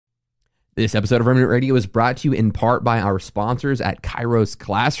This episode of Remnant Radio is brought to you in part by our sponsors at Kairos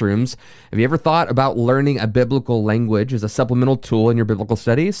Classrooms. Have you ever thought about learning a biblical language as a supplemental tool in your biblical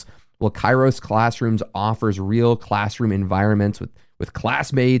studies? Well, Kairos Classrooms offers real classroom environments with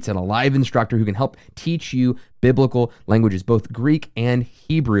classmates and a live instructor who can help teach you biblical languages, both Greek and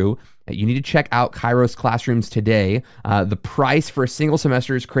Hebrew. You need to check out Kairos Classrooms today. The price for a single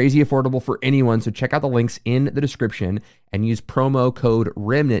semester is crazy affordable for anyone, so check out the links in the description and use promo code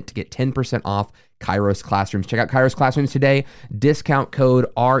REMNANT to get 10% off Kairos Classrooms. Check out Kairos Classrooms today. Discount code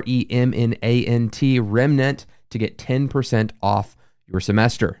REMNANT, REMNANT, to get 10% off your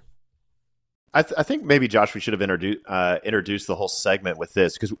semester. I think maybe, Josh, we should have introduced the whole segment with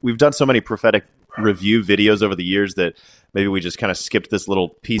this, because we've done so many prophetic review videos over the years that maybe we just kind of skipped this little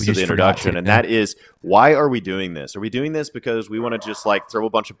piece of the introduction. And that is, why are we doing this? Are we doing this because we want to just like throw a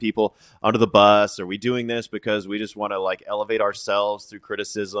bunch of people under the bus? Are we doing this because we just want to like elevate ourselves through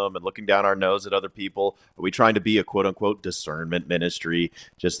criticism and looking down our nose at other people? Are we trying to be a quote unquote discernment ministry?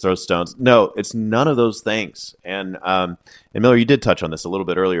 Just throw stones? No, it's none of those things. And Miller, you did touch on this a little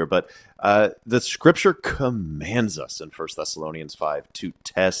bit earlier, but the scripture commands us in 1 Thessalonians 5 to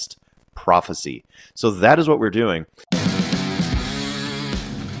test prophecy. So that is what we're doing.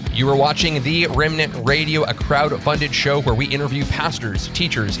 You are watching The Remnant Radio, a crowd-funded show where we interview pastors,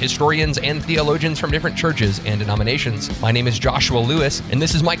 teachers, historians, and theologians from different churches and denominations. My name is Joshua Lewis, and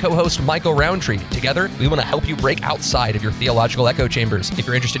this is my co-host, Michael Roundtree. Together, we want to help you break outside of your theological echo chambers. If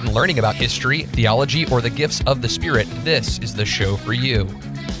you're interested in learning about history, theology, or the gifts of the Spirit, this is the show for you.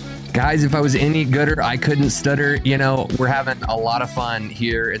 Guys, if I was any gooder, I couldn't stutter. You know, we're having a lot of fun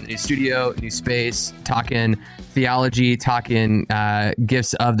here in the new studio, new space, talking theology, talking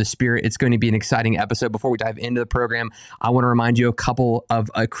gifts of the Spirit. It's going to be an exciting episode. Before we dive into the program, I want to remind you a couple of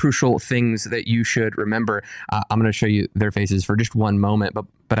crucial things that you should remember. I'm going to show you their faces for just one moment, but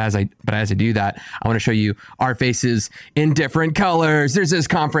as I do that, I want to show you our faces in different colors. There's this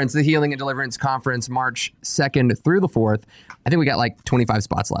conference, the Healing and Deliverance Conference, March 2nd through the 4th. I think we got like 25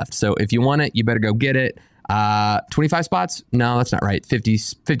 spots left. So if you want it, you better go get it. 25 spots? No, that's not right. 50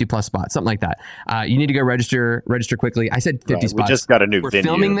 plus spots, something like that. You need to go register quickly. I said 50 spots. We just got a new venue. We're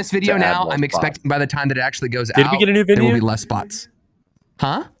filming this video now. I'm expecting by the time that it actually goes out, Did we get a new venue? there will be less spots.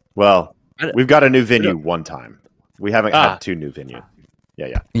 Huh? Well, we've got a new venue one time. We haven't had two new venues.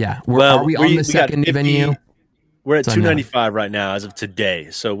 Yeah. Are we on the second venue? We're at 295 right now as of today.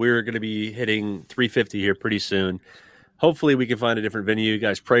 So we're going to be hitting 350 here pretty soon. Hopefully we can find a different venue. You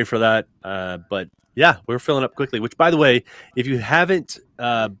guys pray for that. But yeah, we're filling up quickly, which, by the way, if you haven't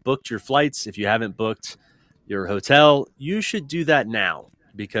booked your flights, if you haven't booked your hotel, you should do that now,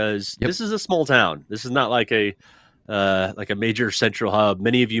 because this is a small town. This is not like a major central hub.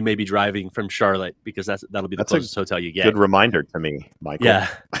 Many of you may be driving from Charlotte, because that'll be the closest hotel you get. Good reminder to me, Michael.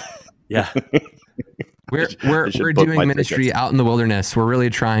 Yeah. We're doing ministry out in the wilderness. We're really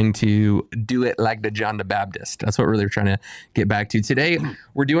trying to do it like the John the Baptist. That's what we're really trying to get back to. Today,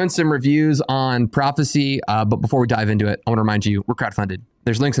 we're doing some reviews on prophecy, but before we dive into it, I want to remind you, we're crowdfunded.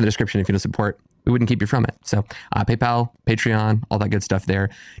 There's links in the description if you want to support. We wouldn't keep you from it. So PayPal, Patreon, all that good stuff there.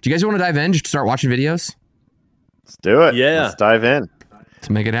 Do you guys want to dive in? Just start watching videos? Let's do it. Yeah. Let's dive in.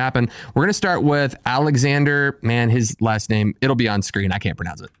 To make it happen. We're going to start with Alexander. Man, his last name, it'll be on screen. I can't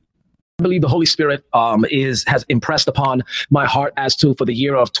pronounce it. I believe the Holy Spirit has impressed upon my heart as to for the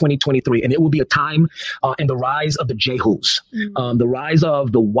year of 2023, and it will be a time in the rise of the Jehus, the rise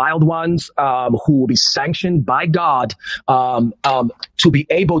of the wild ones who will be sanctioned by God to be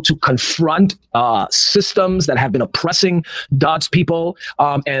able to confront systems that have been oppressing God's people,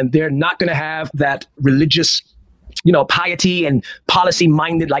 and they're not going to have that religious piety and policy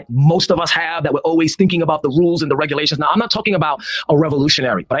minded like most of us have, that we're always thinking about the rules and the regulations. Now, I'm not talking about a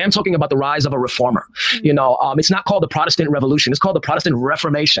revolutionary, but I am talking about the rise of a reformer. It's not called the Protestant Revolution. It's called the Protestant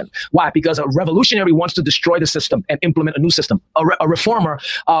Reformation. Why? Because a revolutionary wants to destroy the system and implement a new system. A reformer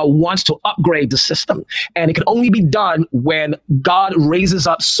wants to upgrade the system. And it can only be done when God raises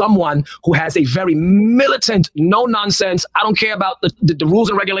up someone who has a very militant, no nonsense. I don't care about the rules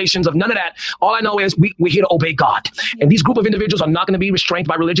and regulations of none of that. All I know is we're here to obey God. And these group of individuals are not going to be restrained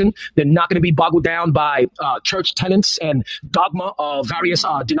by religion. They're not going to be boggled down by church tenets and dogma of various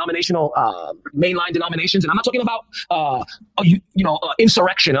denominational mainline denominations. And I'm not talking about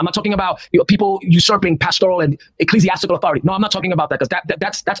insurrection. I'm not talking about people usurping pastoral and ecclesiastical authority. No, I'm not talking about that,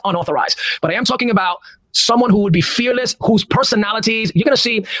 because that's unauthorized. But I am talking about someone who would be fearless, whose personalities, you're going to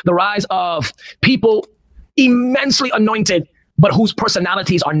see the rise of people immensely anointed, but whose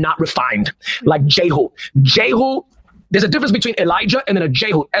personalities are not refined, like Jehu. Jehu There's a difference between Elijah and then a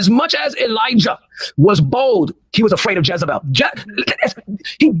Jehu. As much as Elijah was bold, he was afraid of Jezebel.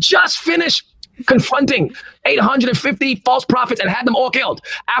 He just finished confronting 850 false prophets and had them all killed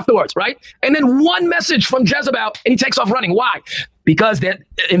afterwards, right? And then one message from Jezebel and he takes off running. Why? Because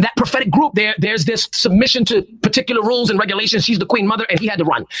in that prophetic group, there's this submission to particular rules and regulations. She's the queen mother and he had to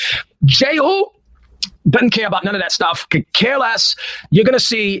run. Jehu doesn't care about none of that stuff, could care less. You're going to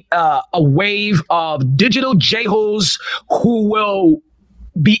see a wave of digital Jehus who will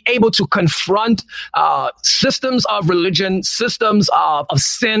be able to confront systems of religion, systems of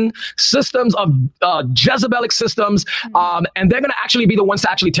sin, systems of Jezebelic systems, and they're going to actually be the ones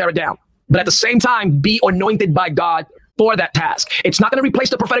to actually tear it down. But at the same time, be anointed by God for that task. It's not going to replace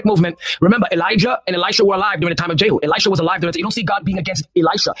the prophetic movement. Remember, Elijah and Elisha were alive during the time of Jehu. Elisha was alive during the time. You don't see God being against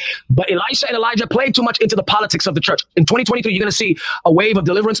Elisha. But Elisha and Elijah played too much into the politics of the church. In 2023, you're going to see a wave of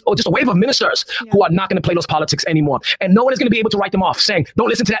deliverance or just a wave of ministers who are not going to play those politics anymore. And no one is going to be able to write them off, saying, don't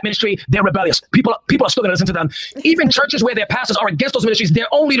listen to that ministry. They're rebellious. People are still going to listen to them. Even churches where their pastors are against those ministries, their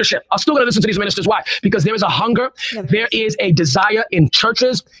own leadership are still going to listen to these ministers. Why? Because there is a hunger. There is a desire in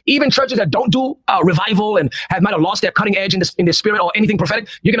churches, even churches that don't do revival and might have lost their cutting edge in their spirit or anything prophetic.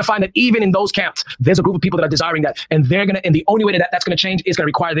 You're going to find that even in those camps, there's a group of people that are desiring that. And and the only way that's going to change is going to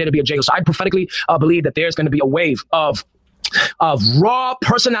require there to be a Jehu. So I prophetically believe that there's going to be a wave of raw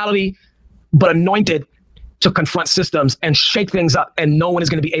personality, but anointed to confront systems and shake things up. And no one is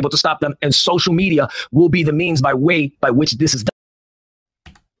going to be able to stop them. And social media will be the means by which this is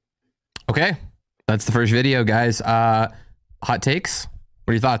done. Okay. That's the first video, guys. Hot takes?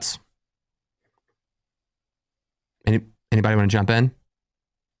 What are your thoughts? Anybody want to jump in?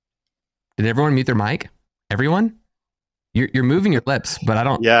 Did everyone mute their mic? Everyone? You're moving your lips, but I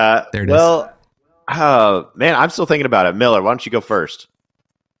don't. Yeah. There it is. Well, man, I'm still thinking about it. Miller, why don't you go first?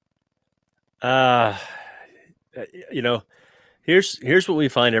 Here's what we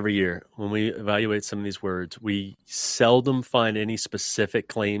find every year when we evaluate some of these words. We seldom find any specific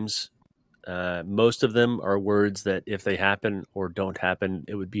claims. Most of them are words that if they happen or don't happen,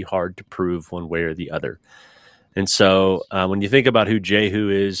 it would be hard to prove one way or the other. And so when you think about who Jehu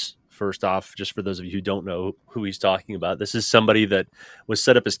is, first off, just for those of you who don't know who he's talking about, this is somebody that was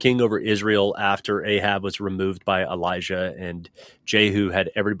set up as king over Israel after Ahab was removed by Elijah, and Jehu had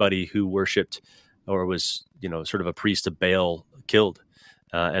everybody who worshipped or was, sort of a priest of Baal killed,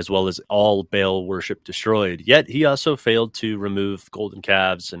 as well as all Baal worship destroyed. Yet he also failed to remove golden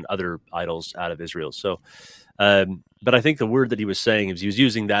calves and other idols out of Israel. So, but I think the word that he was saying is he was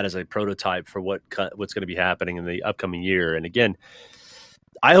using that as a prototype for what's going to be happening in the upcoming year. And again,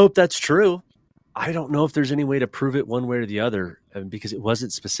 I hope that's true. I don't know if there's any way to prove it one way or the other because it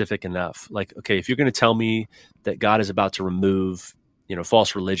wasn't specific enough. Like, okay, if you're going to tell me that God is about to remove,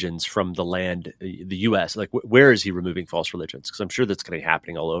 false religions from the land, the U.S., like where is he removing false religions? Because I'm sure that's going to be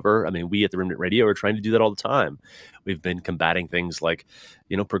happening all over. I mean, we at the Remnant Radio are trying to do that all the time. We've been combating things like,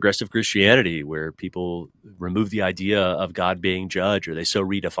 progressive Christianity, where people remove the idea of God being judge, or they so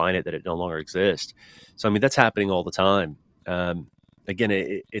redefine it that it no longer exists. So, I mean, that's happening all the time.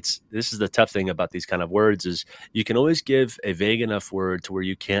 Again, this is the tough thing about these kind of words is you can always give a vague enough word to where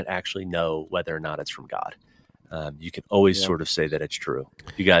you can't actually know whether or not it's from God. You can always sort of say that it's true.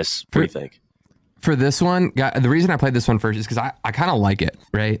 You guys, what do you think? For this one, the reason I played this one first is because I kind of like it,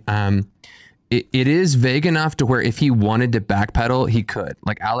 right? It is vague enough to where if he wanted to backpedal, he could.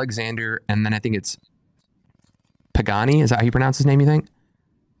 Like Alexander, and then I think it's Pagani. Is that how you pronounce his name, you think?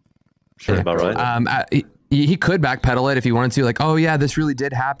 Sure, about right. He could backpedal it if he wanted to, like, oh yeah, this really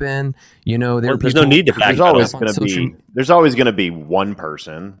did happen. There's no need to backpedal. There's always going to be one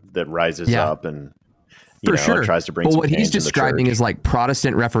person that rises up and tries to bring. But some what he's describing is like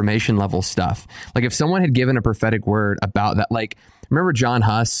Protestant Reformation level stuff. Like if someone had given a prophetic word about that, like remember John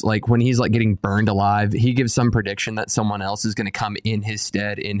Huss, like when he's like getting burned alive, he gives some prediction that someone else is going to come in his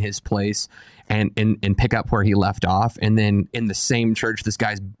stead, in his place, and pick up where he left off. And then in the same church this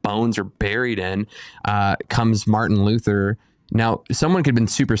guy's bones are buried in, comes Martin Luther. Now, someone could have been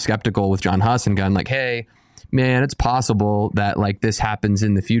super skeptical with John Huss and gone like, hey, man, it's possible that like this happens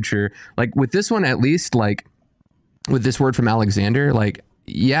in the future. Like with this one, at least, like with this word from Alexander, like,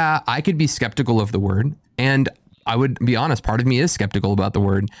 yeah, I could be skeptical of the word. And I would be honest, part of me is skeptical about the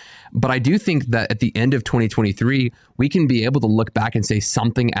word. But I do think that at the end of 2023, we can be able to look back and say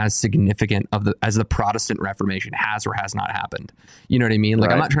something as significant as the Protestant Reformation has or has not happened. You know what I mean? Like,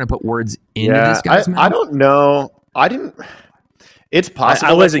 right. I'm not trying to put words into this guy's mouth. I don't know. It's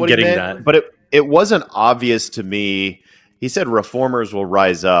possible. I wasn't getting that. But it wasn't obvious to me he said reformers will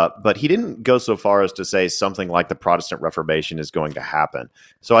rise up, but he didn't go so far as to say something like the Protestant Reformation is going to happen.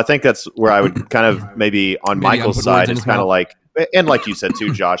 So I think that's where I would kind of maybe on Michael's side, it's kind of like, and like you said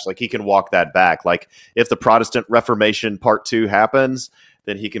too, Josh, like he can walk that back. Like if the Protestant Reformation Part 2 happens,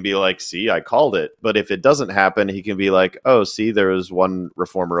 then he can be like, see, I called it. But if it doesn't happen, he can be like, oh, see, there was one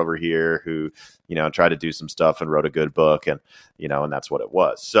reformer over here who, tried to do some stuff and wrote a good book, and, and that's what it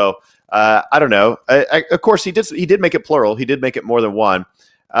was. So I don't know. Of course, he did make it plural. He did make it more than one.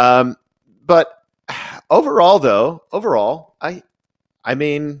 But overall, I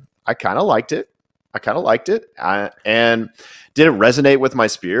kind of liked it. And did it resonate with my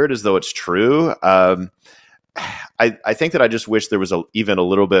spirit as though it's true? I think that I just wish there was even a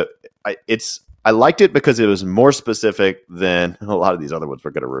little bit. I liked it because it was more specific than a lot of these other ones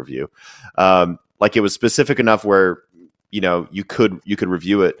we're going to review. Like it was specific enough where you could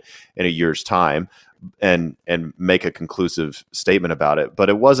review it in a year's time and make a conclusive statement about it. But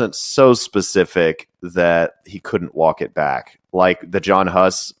it wasn't so specific that he couldn't walk it back. Like the John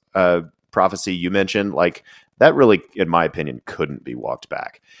Huss prophecy you mentioned, like that really, in my opinion, couldn't be walked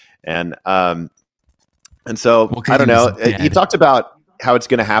back. And so I don't know. He talked about how it's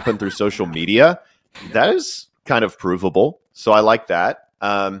going to happen through social media. That is kind of provable. So I like that.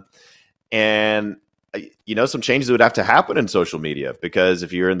 And some changes would have to happen in social media, because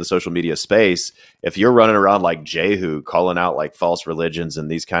if you're in the social media space, if you're running around like Jehu calling out like false religions and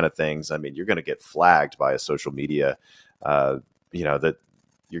these kind of things, I mean, you're going to get flagged by a social media, that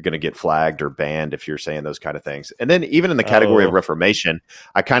you're going to get flagged or banned if you're saying those kind of things. And then even in the category of Reformation,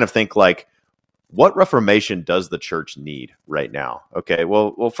 I kind of think like, what Reformation does the church need right now? Okay,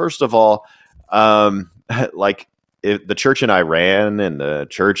 well, first of all, like if the church in Iran and the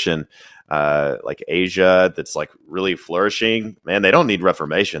church in like Asia that's like really flourishing, man, they don't need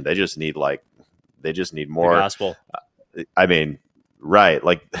Reformation. They just need more the gospel. I mean, right?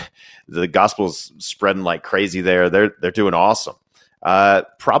 Like the gospel's spreading like crazy there. They're doing awesome.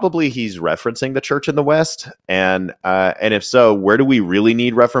 Probably he's referencing the church in the West, and if so, where do we really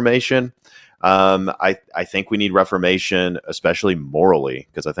need Reformation? I think we need Reformation, especially morally,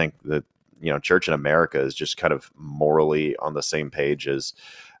 because I think that church in America is just kind of morally on the same page as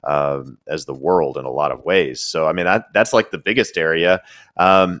the world in a lot of ways. So I mean that's like the biggest area.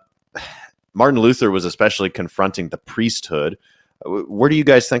 Martin Luther was especially confronting the priesthood. Where do you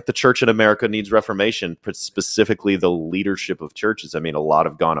guys think the church in America needs Reformation, specifically the leadership of churches? I mean, a lot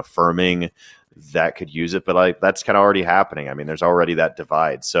have gone affirming that could use it, but that's kind of already happening. I mean, there's already that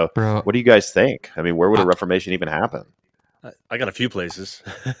divide. So what do you guys think? I mean, where would a Reformation even happen? I got a few places.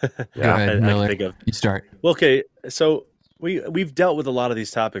 Go ahead, Miller. I can think of. You start. Well, okay, so we've dealt with a lot of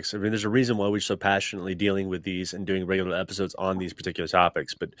these topics. I mean, there's a reason why we're so passionately dealing with these and doing regular episodes on these particular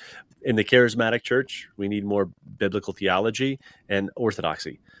topics. But in the charismatic church, we need more biblical theology and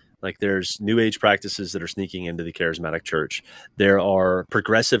orthodoxy. Like there's new age practices that are sneaking into the charismatic church. There are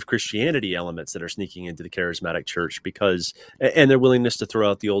progressive Christianity elements that are sneaking into the charismatic church and their willingness to throw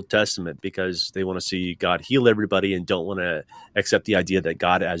out the Old Testament because they want to see God heal everybody and don't want to accept the idea that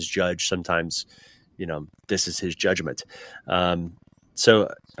God as judge sometimes, this is his judgment.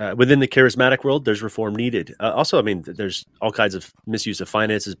 So within the charismatic world, there's reform needed. Also, I mean, there's all kinds of misuse of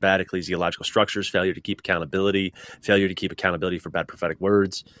finances, bad ecclesiological structures, failure to keep accountability for bad prophetic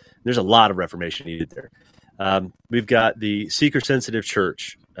words. There's a lot of reformation needed there. We've got the seeker-sensitive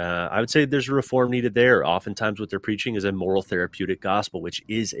church. I would say there's a reform needed there. Oftentimes what they're preaching is a moral therapeutic gospel, which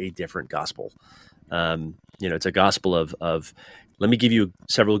is a different gospel. It's a gospel of let me give you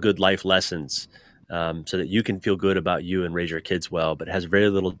several good life lessons so that you can feel good about you and raise your kids well, but it has very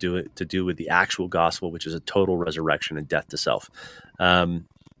little to do with the actual gospel, which is a total resurrection and death to self. And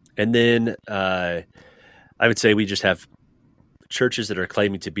then I would say we just have churches that are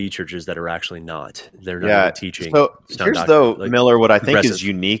claiming to be churches that are actually not. They're not really teaching. So here's Miller, what I think is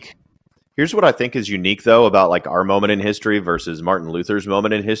unique. Here's what I think is unique, though, about like our moment in history versus Martin Luther's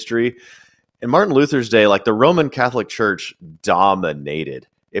moment in history. In Martin Luther's day, like the Roman Catholic Church dominated.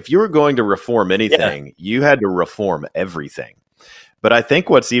 If you were going to reform anything, you had to reform everything. But I think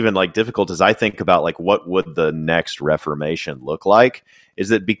what's even like difficult is I think about like what would the next Reformation look like, is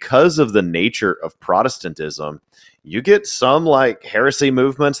that because of the nature of Protestantism, you get some like heresy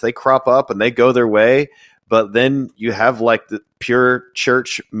movements, they crop up and they go their way. But then you have like the pure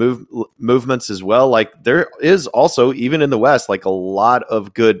church movements as well. Like there is also, even in the West, like a lot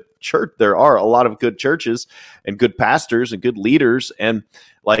of good church. There are a lot of good churches and good pastors and good leaders. And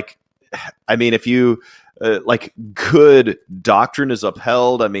like I mean, if you like good doctrine is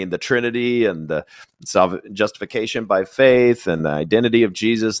upheld, I mean, the Trinity and the justification by faith and the identity of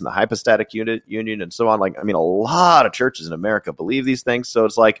Jesus and the hypostatic union and so on. Like, I mean, a lot of churches in America believe these things. So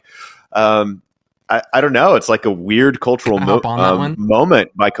it's like, I don't know. It's like a weird cultural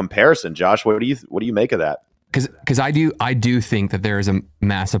moment by comparison. Josh, what do you make of that? Because I do think that there is a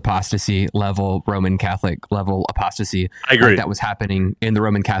mass apostasy level, Roman Catholic level apostasy. I agree. That was happening in the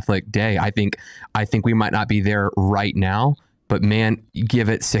Roman Catholic day. I think we might not be there right now, but man, give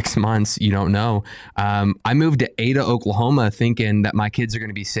it 6 months, you don't know. I moved to Ada, Oklahoma, thinking that my kids are going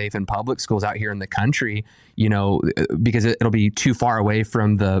to be safe in public schools out here in the country, you know, because it'll be too far away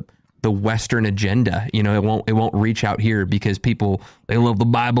from the Western agenda. You know, it won't reach out here because people, they love the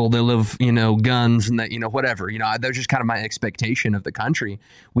Bible, they love, you know, guns and that, you know, whatever, you know, that's just kind of my expectation of the country.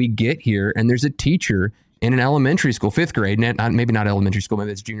 We get here and there's a teacher in an elementary school, 5th grade, maybe not elementary school,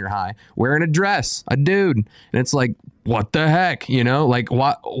 maybe it's junior high, wearing a dress, a dude. And it's like, what the heck? You know, like,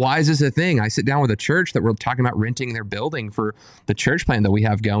 why is this a thing? I sit down with a church that we're talking about renting their building for the church plan that we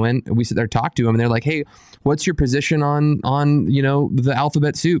have going. We sit there, talk to them, and they're like, hey, what's your position on, you know, the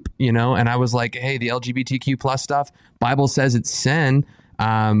alphabet soup, you know? And I was like, hey, the LGBTQ plus stuff, Bible says it's sin.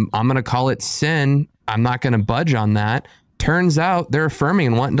 I'm going to call it sin. I'm not going to budge on that. Turns out they're affirming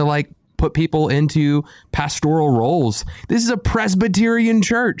and wanting to like put people into pastoral roles. This is a Presbyterian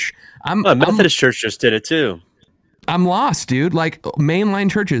church. Methodist church just did it too. I'm lost, dude. Like,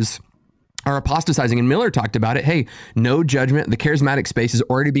 mainline churches are apostatizing, and Miller talked about it. Hey, no judgment. The charismatic space is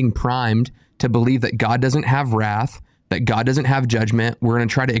already being primed to believe that God doesn't have wrath, that God doesn't have judgment. We're going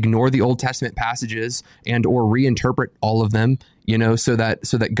to try to ignore the Old Testament passages and or reinterpret all of them, you know, so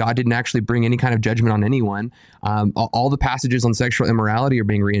that God didn't actually bring any kind of judgment on anyone. All the passages on sexual immorality are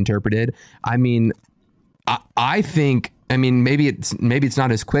being reinterpreted. I mean, I think, I mean, maybe it's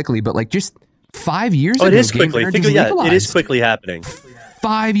not as quickly, but like just 5 years ago, it is quickly. It is quickly happening.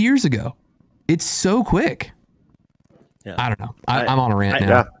 5 years ago, it's so quick. Yeah. I don't know. I'm on a rant now.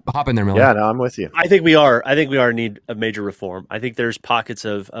 Yeah. Hop in there, Miller. Yeah, no, I'm with you. I think we are in need of major reform. I think there's pockets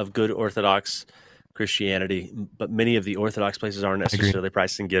of good Orthodox Christianity, but many of the Orthodox places aren't necessarily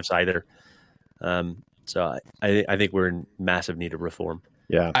practicing gifts either. So I think we're in massive need of reform.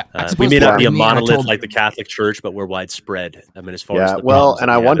 Yeah, we may not be a monolith like the Catholic Church, but we're widespread. I mean, as far as and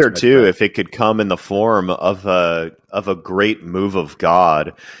I wonder too if it could come in the form of a great move of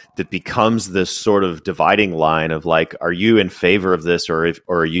God that becomes this sort of dividing line of like, are you in favor of this or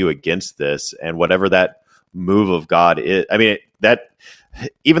are you against this? And whatever that move of God is, I mean, that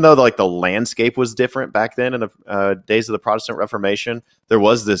even though the landscape was different back then in the days of the Protestant Reformation, there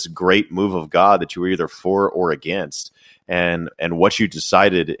was this great move of God that you were either for or against. And what you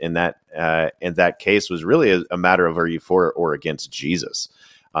decided in that case was really a matter of, are you for or against Jesus?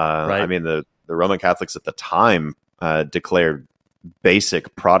 Right. I mean, the Roman Catholics at the time declared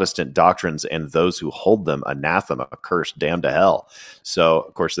basic Protestant doctrines and those who hold them anathema, cursed, damned to hell. So,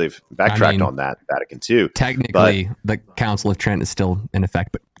 of course, they've backtracked on that, Vatican II. Technically, the Council of Trent is still in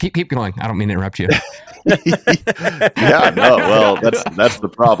effect, but keep going. I don't mean to interrupt you. Yeah, no, well, that's the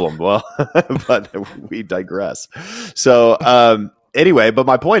problem. Well, but we digress. So, anyway, but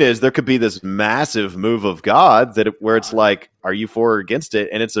my point is there could be this massive move of God where it's like, are you for or against it?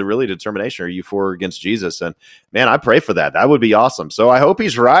 And it's a really determination. Are you for or against Jesus? And man, I pray for that. That would be awesome. So I hope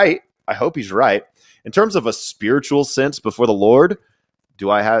he's right. In terms of a spiritual sense before the Lord,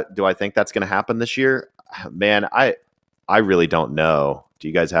 do I think that's going to happen this year? Man, I really don't know. Do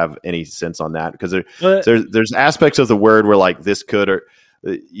you guys have any sense on that? Because there's aspects of the word where like this could, or,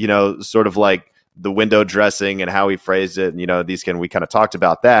 you know, sort of like the window dressing and how he phrased it. And, you know, we kind of talked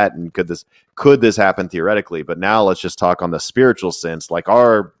about that. And could this happen theoretically? But now let's just talk on the spiritual sense, like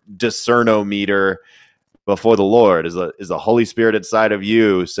our discernometer before the Lord. Is the Holy Spirit inside of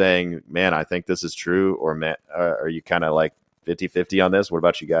you saying, man, I think this is true? Or man, are you kind of like 50-50 on this? What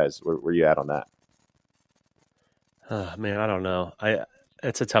about you guys? Where are you at on that? Man, I don't know.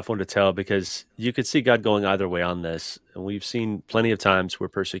 It's a tough one to tell because you could see God going either way on this. And we've seen plenty of times where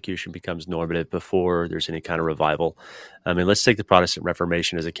persecution becomes normative before there's any kind of revival. I mean, let's take the Protestant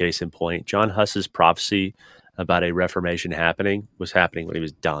Reformation as a case in point. John Huss's prophecy about a Reformation happening was happening when he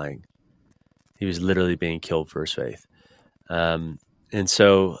was dying. He was literally being killed for his faith. And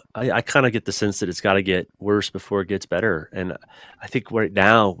so I kind of get the sense that it's got to get worse before it gets better. And I think right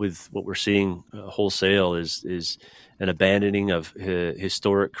now with what we're seeing wholesale is an abandoning of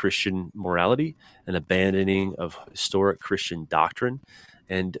historic Christian morality, an abandoning of historic Christian doctrine.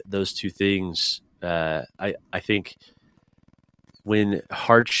 And those two things, I think when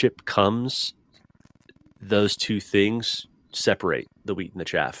hardship comes, those two things separate the wheat and the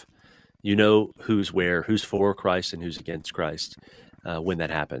chaff. You know who's where, who's for Christ and who's against Christ when that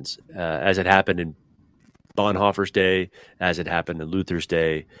happens. As it happened in Bonhoeffer's day, as it happened in Luther's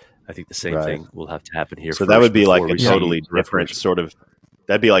day, I think the same thing will have to happen here. So that would be like a totally different Reformation. sort of,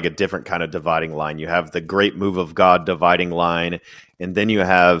 that'd be like a different kind of dividing line. You have the great move of God dividing line, and then you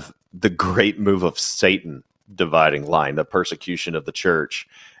have the great move of Satan dividing line, the persecution of the church,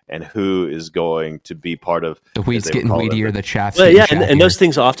 and who is going to be part of the wheat's getting weedier, the chaff's well, getting yeah, chattier. and those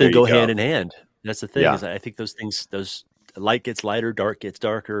things often There you go go. hand in hand. That's the thing. Yeah. Is I think those things, those light gets lighter, dark gets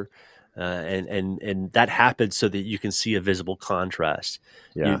darker, and that happens so that you can see a visible contrast.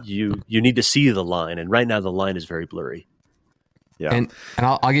 Yeah. You need to see the line, and right now the line is very blurry. Yeah. And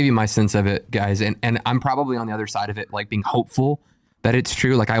I'll give you my sense of it, guys. And I'm probably on the other side of it, like being hopeful that it's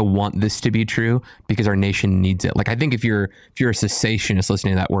true. Like I want this to be true because our nation needs it. Like I think if you're a cessationist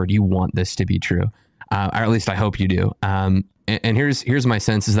listening to that word, you want this to be true. Or at least I hope you do. And here's my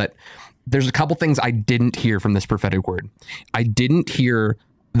sense is that there's a couple things I didn't hear from this prophetic word. I didn't hear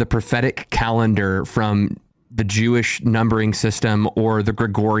the prophetic calendar from the Jewish numbering system or the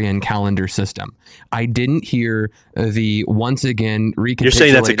Gregorian calendar system. I didn't hear the once again recapitulated. You're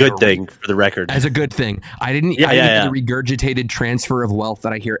saying that's a good thing for the record. As a good thing. I didn't hear the regurgitated transfer of wealth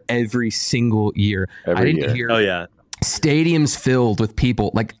that I hear every single year. I didn't hear stadiums filled with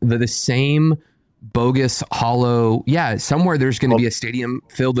people, like the same bogus, hollow. Yeah, somewhere there's going to be a stadium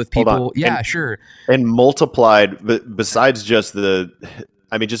filled with people. Yeah, sure. And multiplied, besides just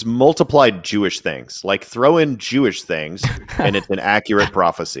just multiplied Jewish things. Like throw in Jewish things, and it's an accurate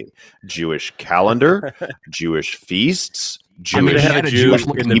prophecy. Jewish calendar, Jewish feasts, Jewish, have a Jewish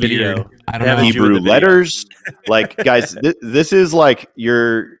look in the video. I don't know. Hebrew letters. Like, guys, this is like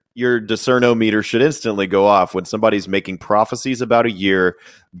your discernometer should instantly go off when somebody's making prophecies about a year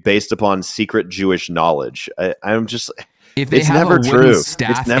based upon secret Jewish knowledge. I'm just, if they it's have never a wooden true.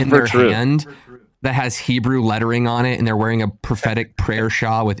 staff It's never in their true. hand that has Hebrew lettering on it, and they're wearing a prophetic prayer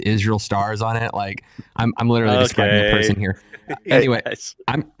shawl with Israel stars on it. Like I'm literally describing the person here. Anyway,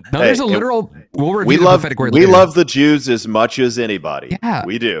 there's a literal. We'll review the prophetic word later. We love the Jews as much as anybody. Yeah,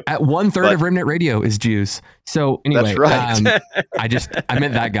 we do. At 1/3 of Remnant Radio is Jews. So anyway, that's right. I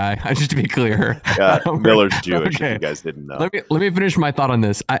meant that guy. Just to be clear. Miller's Jewish. Okay. If you guys didn't know. Let me finish my thought on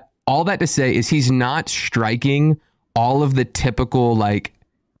this. All that to say is he's not striking all of the typical like.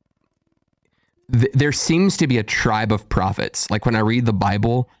 There seems to be a tribe of prophets. Like when I read the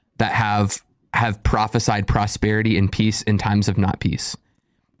Bible that have prophesied prosperity and peace in times of not peace.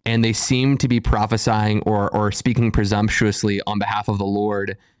 And they seem to be prophesying or speaking presumptuously on behalf of the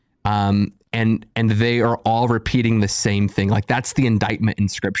Lord. And they are all repeating the same thing. Like that's the indictment in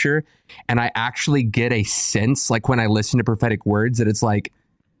scripture. And I actually get a sense, like when I listen to prophetic words, that it's like,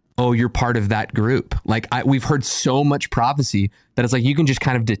 oh, you're part of that group. Like we've heard so much prophecy that it's like, you can just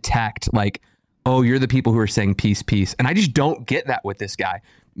kind of detect like, oh, you're the people who are saying peace, peace. And I just don't get that with this guy.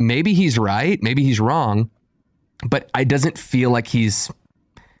 Maybe he's right. Maybe he's wrong. But it doesn't feel like he's,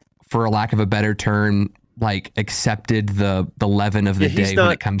 for a lack of a better term, like accepted the leaven of the day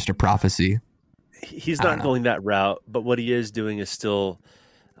when it comes to prophecy. He's not going that route. But what he is doing is still,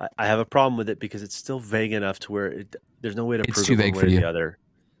 I have a problem with it because it's still vague enough to where there's no way to prove it one way or the other.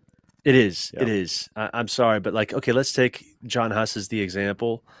 It is. Yeah. It is. I'm sorry. But like, okay, let's take John Huss as the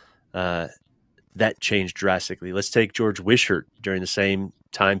example. That changed drastically. Let's take George Wishart during the same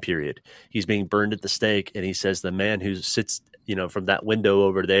time period. He's being burned at the stake, and he says, the man who sits, from that window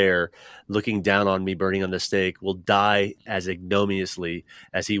over there looking down on me burning on the stake will die as ignominiously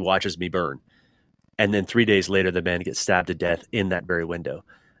as he watches me burn. And then 3 days later, the man gets stabbed to death in that very window.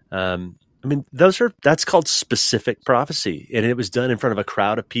 That's called specific prophecy, and it was done in front of a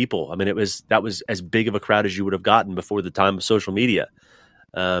crowd of people. I mean, that was as big of a crowd as you would have gotten before the time of social media.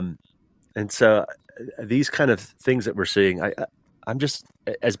 And so these kind of things that we're seeing, I'm just,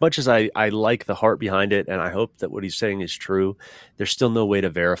 as much as I like the heart behind it, and I hope that what he's saying is true, there's still no way to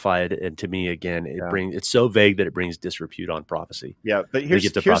verify it. And to me, again, it's so vague that it brings disrepute on prophecy. Yeah, but here's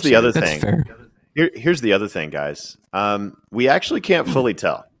the other thing. Here's the other thing, guys. We actually can't fully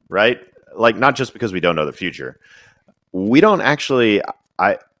tell, right? Like, not just because we don't know the future. We don't actually,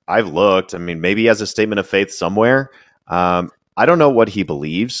 I've looked, maybe he has a statement of faith somewhere. I don't know what he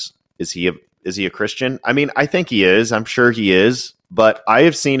believes. Is he a Christian? I think he is. I'm sure he is. But I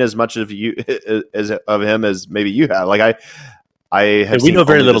have seen as much of him as maybe you have. Like I have. We know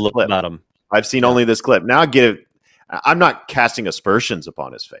very little about him. I've seen only this clip. Now, I'm not casting aspersions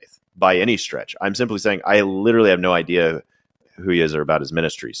upon his faith by any stretch. I'm simply saying I literally have no idea who he is or about his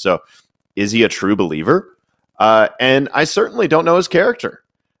ministry. So, is he a true believer? And I certainly don't know his character.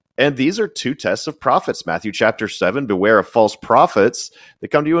 And these are two tests of prophets. Matthew chapter 7, beware of false prophets that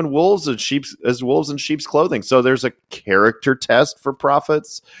come to you in wolves and wolves in sheep's clothing. So there's a character test for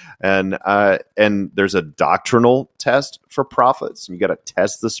prophets, and there's a doctrinal test for prophets. You got to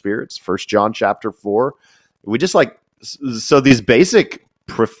test the spirits. 1 John chapter 4. So these basic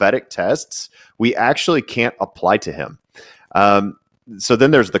prophetic tests, we actually can't apply to him. So then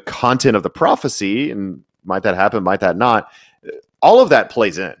there's the content of the prophecy, and might that happen, might that not? All of that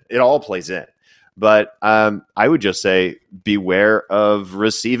plays in. It all plays in. But I would just say beware of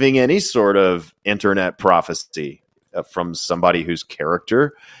receiving any sort of internet prophecy from somebody whose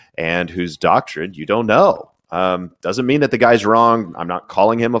character and whose doctrine you don't know. Doesn't mean that the guy's wrong. I'm not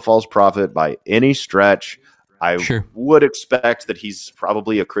calling him a false prophet by any stretch. I would expect that he's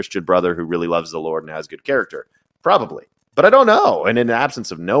probably a Christian brother who really loves the Lord and has good character. Probably. But I don't know. And in the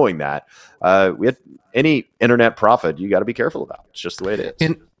absence of knowing that, any internet prophet, you got to be careful about. It's just the way it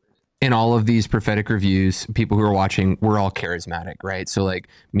is. In all of these prophetic reviews, people who are watching, we're all charismatic, right? So like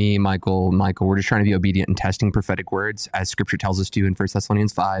me, Michael, we're just trying to be obedient and testing prophetic words as scripture tells us to in 1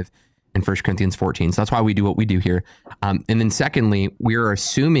 Thessalonians 5 and 1 Corinthians 14. So that's why we do what we do here. And then secondly, we're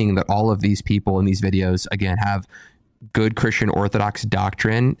assuming that all of these people in these videos, again, have good Christian Orthodox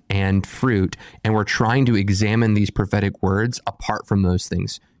doctrine and fruit, and we're trying to examine these prophetic words apart from those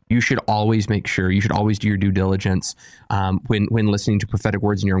things. You should always make sure, you should always do your due diligence when listening to prophetic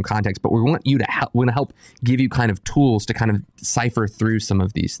words in your own context, but we want you to help give you kind of tools to kind of decipher through some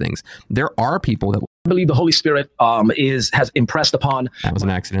of these things. There are people that I believe the Holy Spirit has impressed upon. That was an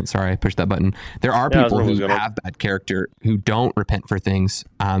accident. Sorry, I pushed that button. There are people who have bad character who don't repent for things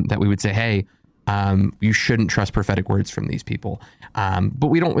that we would say, hey, you shouldn't trust prophetic words from these people. But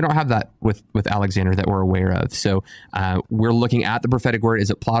we don't have that with Alexander that we're aware of. So we're looking at the prophetic word. Is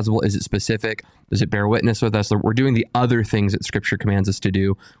it plausible? Is it specific? Does it bear witness with us? We're doing the other things that scripture commands us to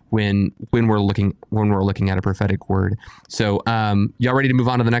do when we're looking at a prophetic word. So y'all ready to move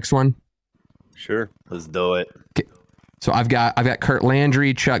on to the next one? Sure. Let's do it. Okay. So I've got Kurt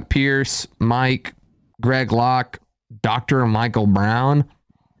Landry, Chuck Pierce, Mike, Greg Locke, Dr. Michael Brown.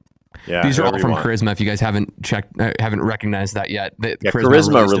 Yeah, these are all from Charisma. If you guys haven't recognized that yet,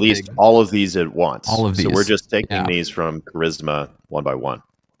 Charisma released all of these at once. All of these. So we're just taking these from Charisma one by one.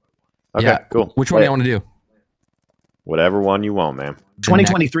 Okay, cool. Which one do you want to do? Whatever one you want, man.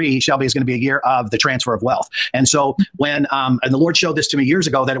 2023, Shelby, is going to be a year of the transfer of wealth. And so when, and the Lord showed this to me years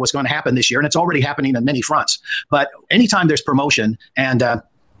ago that it was going to happen this year, and it's already happening on many fronts. But anytime there's promotion, and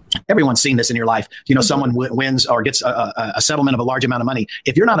everyone's seen this in your life, someone wins or gets a settlement of a large amount of money.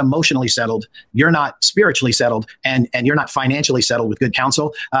 If you're not emotionally settled, you're not spiritually settled, and you're not financially settled with good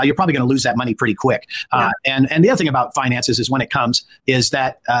counsel, you're probably going to lose that money pretty quick. And the other thing about finances is when it comes is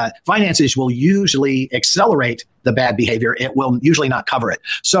that finances will usually accelerate the bad behavior. It will usually not cover it.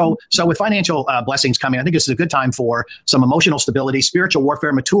 So with financial blessings coming, I think this is a good time for some emotional stability, spiritual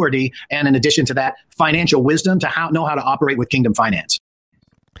warfare maturity, and in addition to that, financial wisdom to know how to operate with kingdom finance.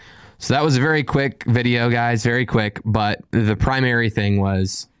 So that was a very quick video, guys, very quick. But the primary thing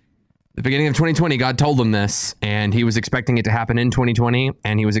was the beginning of 2020, God told him this, and he was expecting it to happen in 2020,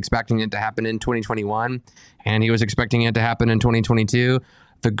 and he was expecting it to happen in 2021, and he was expecting it to happen in 2022.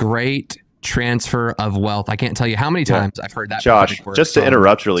 The great transfer of wealth. I can't tell you how many times I've heard that. Josh, just to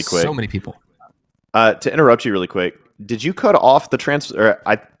interrupt really quick. So many people. To interrupt you really quick, did you cut off the transfer?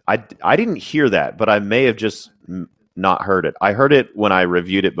 I didn't hear that, but I may have just not heard it. I heard it when I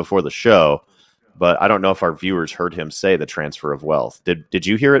reviewed it before the show, but I don't know if our viewers heard him say the transfer of wealth. Did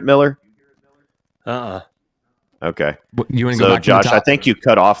you hear it, Miller? Okay. You want to go back Josh, to the top? I think you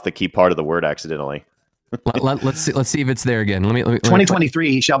cut off the key part of the word accidentally. Let's see if it's there again. Let me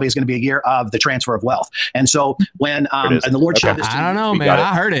 2023, Shelby, is going to be a year of the transfer of wealth. And so when and the Lord showed this to me. I don't know, man.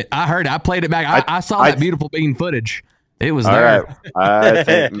 I heard it. I played it back. I saw that beautiful bean footage. It was there.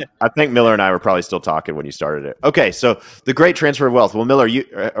 Right. I think Miller and I were probably still talking when you started it. Okay, so the great transfer of wealth. Well, Miller,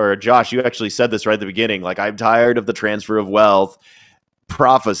 or Josh, you actually said this right at the beginning. Like, I'm tired of the transfer of wealth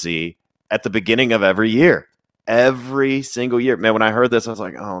prophecy at the beginning of every year. Every single year. Man, when I heard this, I was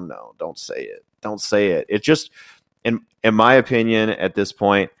like, oh, no, don't say it. Don't say it. It just, in my opinion, at this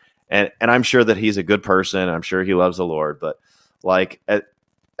point, and I'm sure that he's a good person. I'm sure he loves the Lord. But, like,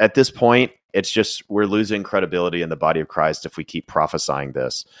 at this point, it's just we're losing credibility in the body of Christ if we keep prophesying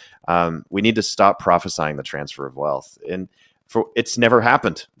this. We need to stop prophesying the transfer of wealth. And it's never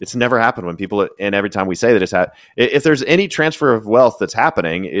happened. It's never happened when people, and every time we say that if there's any transfer of wealth that's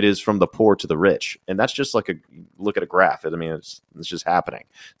happening, it is from the poor to the rich. And that's just like look at a graph. I mean, it's just happening.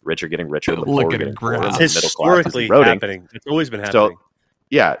 The rich are getting richer. The poor are getting poorer. It's historically happening. It's always been happening.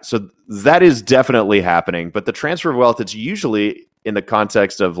 So that is definitely happening. But the transfer of wealth, it's usually in the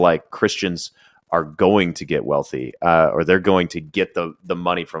context of like Christians are going to get wealthy, or they're going to get the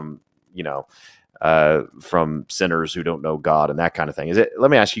money from, from sinners who don't know God and that kind of thing.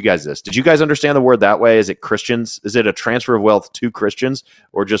 Let me ask you guys this. Did you guys understand the word that way? Is it Christians? Is it a transfer of wealth to Christians,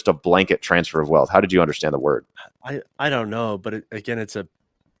 or just a blanket transfer of wealth? How did you understand the word? I don't know, but again, it's a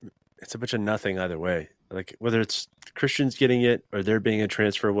bunch of nothing either way. Like whether it's Christians getting it or there being a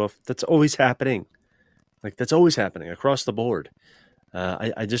transfer of wealth, that's always happening. Like that's always happening across the board.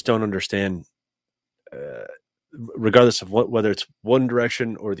 I just don't understand, regardless of whether it's one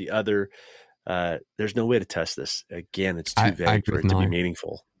direction or the other. There's no way to test this. Again, it's too vague for it to be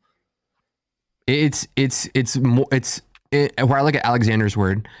meaningful. It's where I look at Alexander's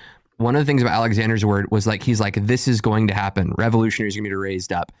word. One of the things about Alexander's word was like, he's like, this is going to happen. Revolutionaries are going to be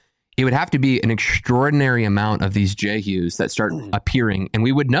raised up. It would have to be an extraordinary amount of these Jehus that start appearing, and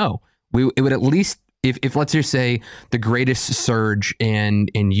we would know. It would at least, if let's just say the greatest surge in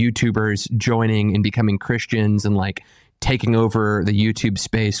YouTubers joining and becoming Christians and like taking over the YouTube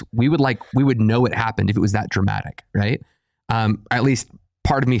space, we would know it happened if it was that dramatic, right? At least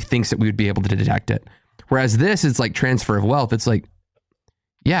part of me thinks that we would be able to detect it. Whereas this is like transfer of wealth. It's like,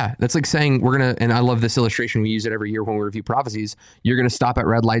 yeah, that's like saying and I love this illustration. We use it every year when we review prophecies. You're going to stop at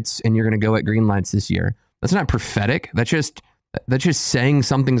red lights and you're going to go at green lights this year. That's not prophetic. That's just saying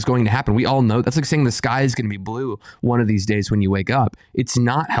something's going to happen. We all know that's like saying the sky is going to be blue one of these days when you wake up. It's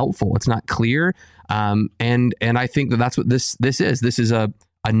not helpful. It's not clear. And I think that's what this is. This is a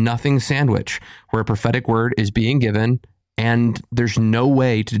nothing sandwich where a prophetic word is being given and there's no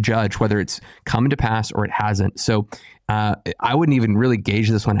way to judge whether it's come to pass or it hasn't. So I wouldn't even really gauge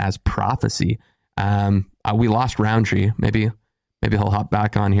this one as prophecy. We lost Roundtree. Maybe he'll hop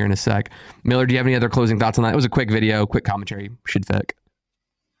back on here in a sec. Miller, do you have any other closing thoughts on that? It was a quick video, quick commentary. Should fit.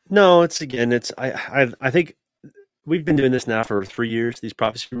 No, I think we've been doing this now for 3 years. These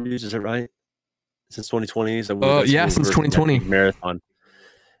prophecy reviews, is that right? Since 2020. So yeah, since 2020 marathon.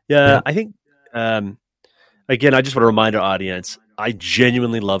 Yeah, I think. Again, I just want to remind our audience, I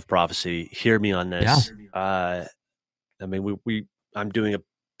genuinely love prophecy. Hear me on this. Yeah. I mean, I'm doing a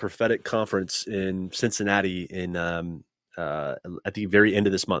prophetic conference in Cincinnati at the very end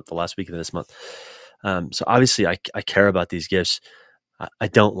of this month, the last week of this month. So obviously I care about these gifts. I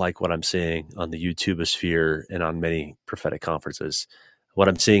don't like what I'm seeing on the YouTube sphere and on many prophetic conferences. What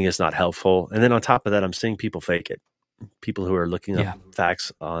I'm seeing is not helpful. And then on top of that, I'm seeing people fake it. People who are looking up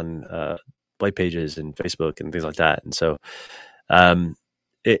facts on white pages and Facebook and things like that. And so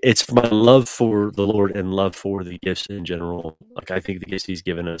it's my love for the Lord and love for the gifts in general. Like I think the gifts he's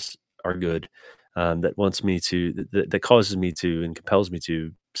given us are good. That wants me to, that causes me to and compels me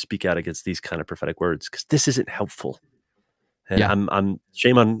to speak out against these kind of prophetic words, because this isn't helpful. And I'm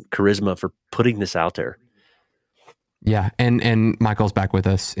shame on Charisma for putting this out there. Yeah, and Michael's back with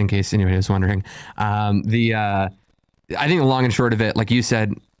us in case anybody was wondering. I think the long and short of it, like you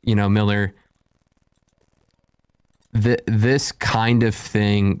said, Miller, this kind of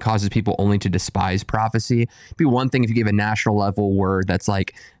thing causes people only to despise prophecy. It'd be one thing if you gave a national level word that's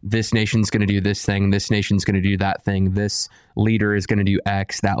like, this nation's going to do this thing, this nation's going to do that thing, this leader is going to do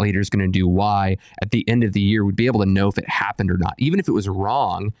X, that leader is going to do Y. At the end of the year, we'd be able to know if it happened or not. Even if it was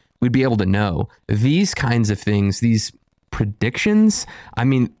wrong, we'd be able to know. These kinds of things, these predictions, I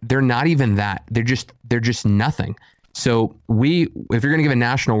mean, they're not even that. They're just nothing. So if you're going to give a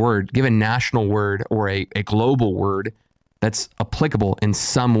national word, give a national word or a global word that's applicable in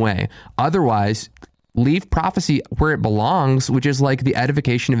some way. Otherwise, leave prophecy where it belongs, which is like the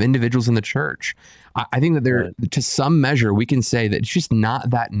edification of individuals in the church. I think that to some measure, we can say that it's just not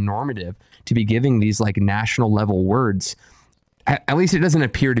that normative to be giving these like national level words. At least it doesn't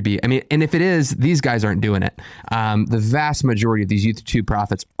appear to be. I mean, and if it is, these guys aren't doing it. The vast majority of these YouTube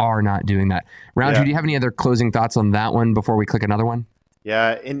prophets are not doing that. Roundtree, do you have any other closing thoughts on that one before we click another one?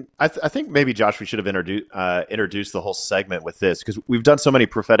 Yeah, and I think maybe, Josh, we should have introduced the whole segment with this, because we've done so many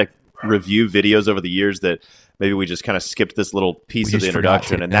prophetic review videos over the years that maybe we just kind of skipped this little piece of the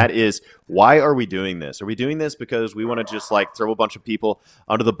introduction, and that is, why are we doing this? Are we doing this because we want to just like throw a bunch of people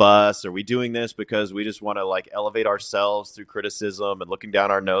under the bus? Are we doing this because we just want to like elevate ourselves through criticism and looking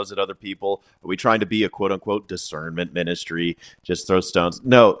down our nose at other people? Are we trying to be a quote unquote discernment ministry, just throw stones?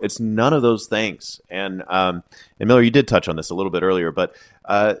 No, it's none of those things. And Miller, you did touch on this a little bit earlier, but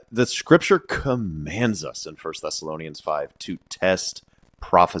the scripture commands us in 1 Thessalonians 5 to test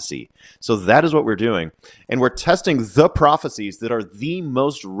prophecy. So that is what we're doing. And we're testing the prophecies that are the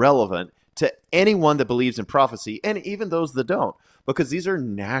most relevant to anyone that believes in prophecy, and even those that don't, because these are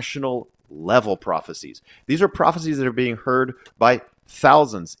national level prophecies. These are prophecies that are being heard by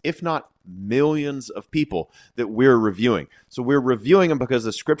thousands, if not millions of people that we're reviewing. So we're reviewing them because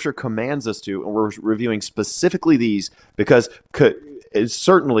the scripture commands us to, and we're reviewing specifically these because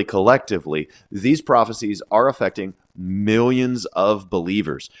certainly collectively, these prophecies are affecting millions of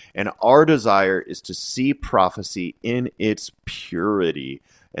believers. And our desire is to see prophecy in its purity.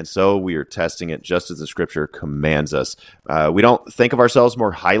 And so we are testing it just as the scripture commands us. We don't think of ourselves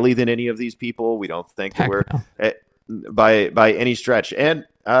more highly than any of these people. We don't think that we're by any stretch. And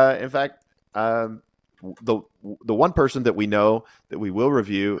in fact, the one person that we know that we will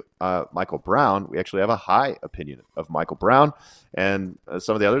review, Michael Brown, we actually have a high opinion of Michael Brown, and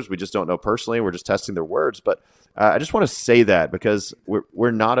some of the others we just don't know personally. We're just testing their words. But I just want to say that because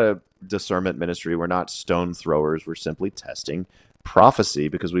we're not a discernment ministry. We're not stone throwers. We're simply testing prophecy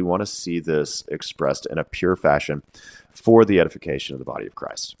because we want to see this expressed in a pure fashion for the edification of the body of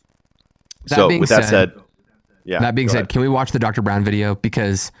Christ. That being said, can we watch the Dr. Brown video?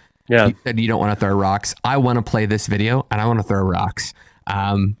 Because you said you don't want to throw rocks. I want to play this video and I want to throw rocks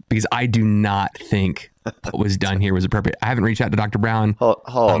because I do not think what was done here was appropriate. I haven't reached out to Dr. Brown.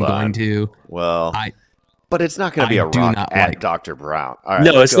 I'm going to. Well, but it's not going to be a rock at Dr. Brown. All right,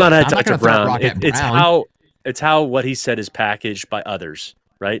 no, it's not at Dr. Brown. It's how what he said is packaged by others,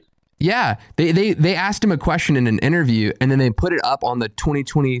 right? Yeah, they asked him a question in an interview, and then they put it up on the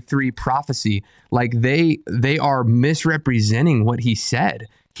 2023 prophecy. Like they are misrepresenting what he said.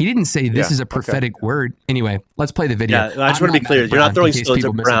 He didn't say this is a prophetic word. Anyway, let's play the video. Yeah, I just want to be clear. You're not throwing stones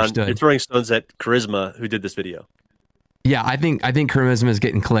at Brown. You're throwing stones at Charisma, who did this video. Yeah, I think Charisma is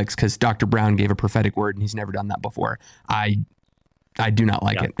getting clicks because Dr. Brown gave a prophetic word, and he's never done that before. I do not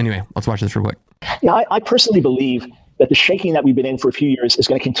like it. Anyway, let's watch this real quick. Yeah, I personally believe that the shaking that we've been in for a few years is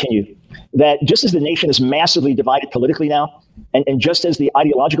going to continue. That just as the nation is massively divided politically now, and just as the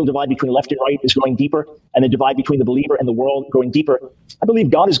ideological divide between left and right is growing deeper, and the divide between the believer and the world growing deeper, I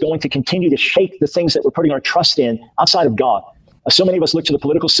believe God is going to continue to shake the things that we're putting our trust in outside of God. So many of us look to the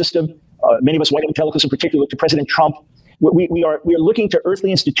political system. Many of us white evangelicals in particular look to President Trump. We are looking to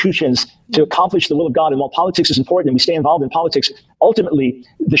earthly institutions to accomplish the will of God. And while politics is important and we stay involved in politics, ultimately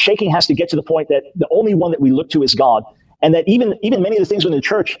the shaking has to get to the point that the only one that we look to is God. And that even many of the things within the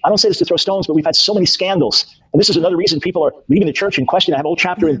church, I don't say this to throw stones, but we've had so many scandals. And this is another reason people are leaving the church in question. I have a whole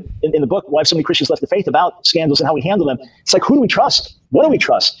chapter in the book, Why So Many Christians Left the Faith, about scandals and how we handle them. It's like, who do we trust? What do we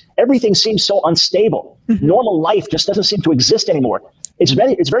trust? Everything seems so unstable. Normal life just doesn't seem to exist anymore. It's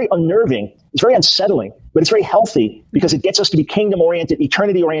very unnerving. It's very unsettling, but it's very healthy because it gets us to be kingdom-oriented,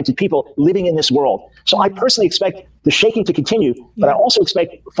 eternity-oriented people living in this world. So I personally expect the shaking to continue, but I also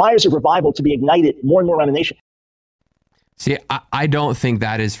expect fires of revival to be ignited more and more around the nation. See, I don't think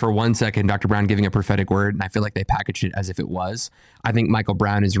that is for 1 second Dr. Brown giving a prophetic word, and I feel like they packaged it as if it was. I think Michael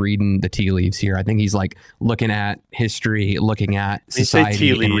Brown is reading the tea leaves here. I think he's like looking at history, looking at society,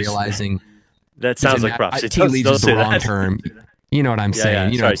 and realizing that sounds like prophecy. Tea leaves is the wrong term. You know what I'm saying? Yeah.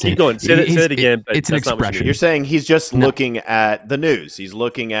 You know what I'm saying? Keep going. Say it again. But it's an expression. You're saying he's just looking at the news. He's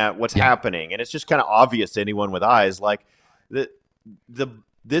looking at what's happening, and it's just kind of obvious to anyone with eyes. Like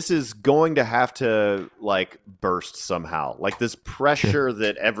this is going to have to like burst somehow. Like this pressure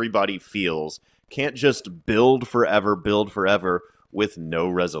that everybody feels can't just build forever with no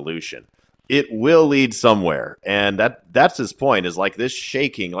resolution. It will lead somewhere, and that's his point. Is like this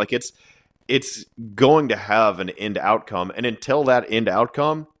shaking. Like it's going to have an end outcome, and until that end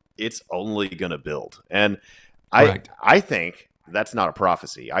outcome, it's only going to build. And I think that's not a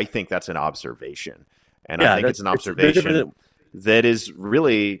prophecy. I think that's an observation, and I think it's an observation that is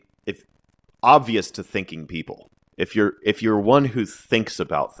really obvious to thinking people. If you're one who thinks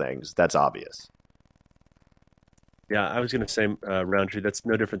about things, that's obvious. Yeah, I was going to say, Roundtree, that's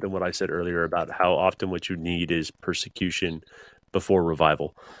no different than what I said earlier about how often what you need is persecution before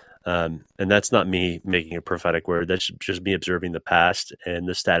revival. And that's not me making a prophetic word. That's just me observing the past and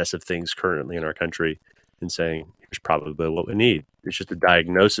the status of things currently in our country and saying, here's probably what we need. It's just a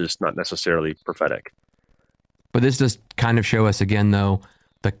diagnosis, not necessarily prophetic. But this does kind of show us again, though,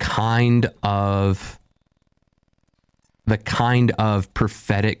 the kind of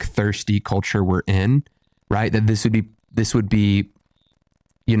prophetic thirsty culture we're in, right? That this would be,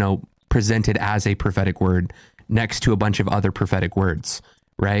 presented as a prophetic word next to a bunch of other prophetic words,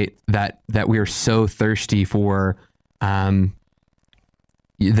 right? That we are so thirsty for the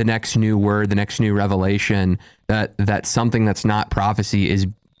next new word, the next new revelation, that something that's not prophecy is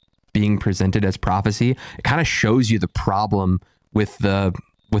being presented as prophecy. It kind of shows you the problem with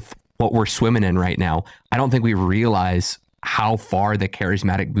what we're swimming in right now. I don't think we realize how far the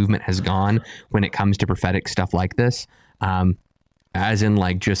charismatic movement has gone when it comes to prophetic stuff like this. As in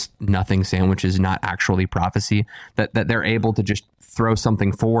like just nothing sandwiches, not actually prophecy, that they're able to just throw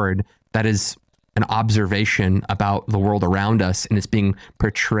something forward that is an observation about the world around us, and it's being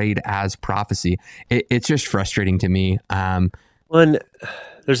portrayed as prophecy. It's just frustrating to me. When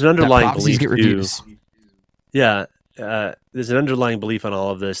there's an underlying belief get reviews. There's an underlying belief on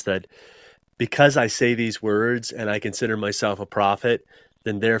all of this that because I say these words and I consider myself a prophet,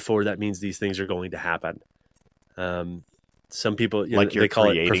 then therefore that means these things are going to happen. Some people, they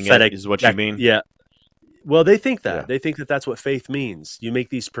call it prophetic. Is what you mean? Yeah. Well, they think that. Yeah. They think that that's what faith means. You make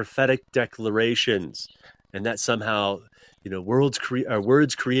these prophetic declarations, and that somehow, words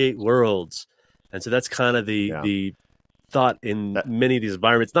create worlds. And so that's kind of the thought in many of these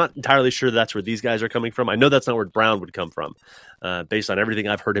environments. Not entirely sure that's where these guys are coming from. I know that's not where Brown would come from, based on everything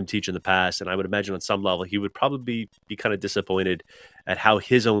I've heard him teach in the past. And I would imagine on some level he would probably be kind of disappointed at how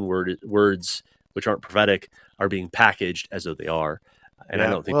his own words, which aren't prophetic, are being packaged as though they are. And I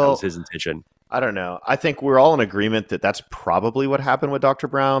don't think that was his intention. I don't know. I think we're all in agreement that that's probably what happened with Dr.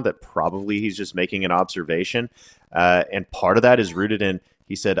 Brown, that probably he's just making an observation. And part of that is rooted in,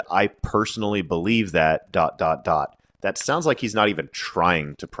 he said, I personally believe that ... That sounds like he's not even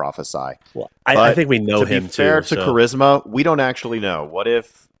trying to prophesy. Well, I think we know him too. To be fair to Charisma, we don't actually know. What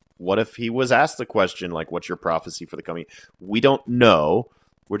if he was asked the question, like, what's your prophecy for the coming? We don't know.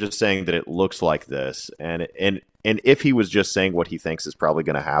 We're just saying that it looks like this. And if he was just saying what he thinks is probably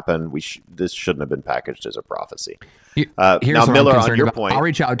going to happen, this shouldn't have been packaged as a prophecy. Here's now, Miller, on your point, I'll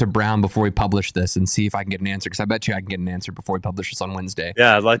reach out to Brown before we publish this and see if I can get an answer, because I bet you I can get an answer before we publish this on Wednesday.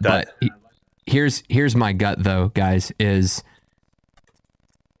 Yeah, I'd like that. But here's my gut, though, guys, is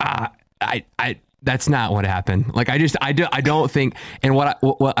that's not what happened. Like, I don't think, and what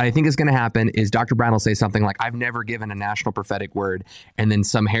I think is going to happen is Dr. Brown will say something like, I've never given a national prophetic word. And then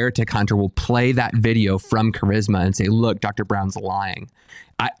some heretic hunter will play that video from Charisma and say, look, Dr. Brown's lying.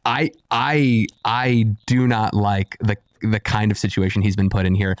 I do not like the kind of situation he's been put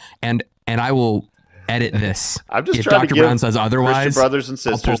in here. And I will edit this. I'm just if trying Dr. to give Brown says otherwise, Christian brothers and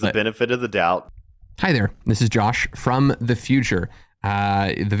sisters the benefit of the doubt. Hi there. This is Josh from the future.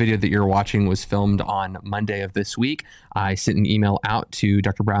 The video that you're watching was filmed on Monday of this week. I sent an email out to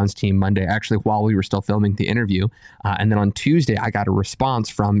Dr. Brown's team Monday, actually, while we were still filming the interview. And then on Tuesday, I got a response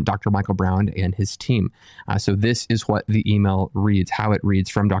from Dr. Michael Brown and his team. So this is what the email reads, how it reads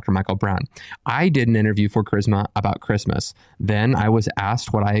from Dr. Michael Brown. I did an interview for Charisma about Christmas. Then I was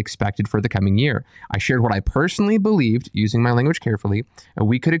asked what I expected for the coming year. I shared what I personally believed, using my language carefully,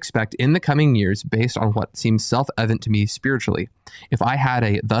 we could expect in the coming years based on what seems self-evident to me spiritually. If I had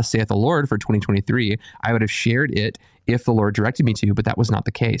a thus saith the Lord for 2023, I would have shared it if the Lord directed me to, but that was not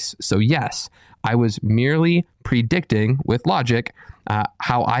the case. So yes, I was merely predicting with logic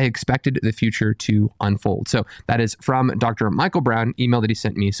how I expected the future to unfold. So that is from Dr. Michael Brown, email that he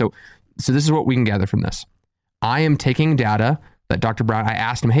sent me. So this is what we can gather from this. I am taking data that Dr. Brown, I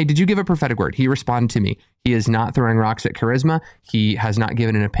asked him, hey, did you give a prophetic word? He responded to me. He is not throwing rocks at Charisma. He has not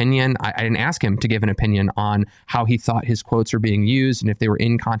given an opinion. I didn't ask him to give an opinion on how he thought his quotes are being used and if they were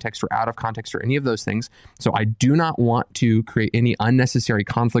in context or out of context or any of those things. So I do not want to create any unnecessary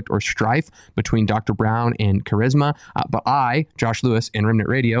conflict or strife between Dr. Brown and Charisma. But I, Josh Lewis in Remnant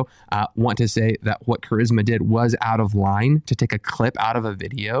Radio, want to say that what Charisma did was out of line to take a clip out of a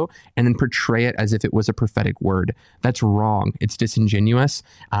video and then portray it as if it was a prophetic word. That's wrong. It's disingenuous.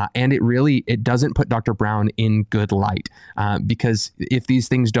 And it doesn't put Dr. Brown in good light, because if these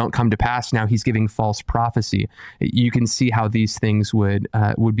things don't come to pass, now he's giving false prophecy. You can see how these things would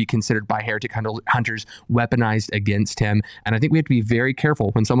be considered by heretic hunters weaponized against him. And I think we have to be very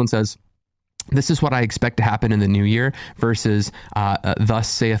careful when someone says, this is what I expect to happen in the new year versus thus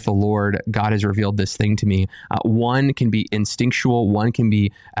saith the Lord, God has revealed this thing to me. One can be instinctual. One can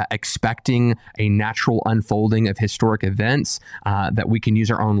be expecting a natural unfolding of historic events that we can use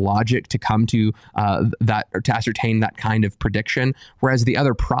our own logic to come to that, or to ascertain that kind of prediction. Whereas the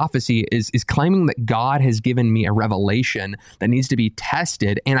other prophecy is claiming that God has given me a revelation that needs to be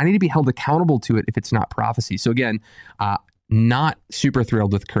tested, and I need to be held accountable to it if it's not prophecy. So again, not super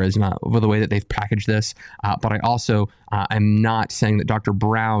thrilled with Charisma with the way that they've packaged this, but I also am not saying that Dr.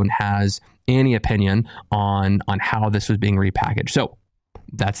 Brown has any opinion on how this was being repackaged. So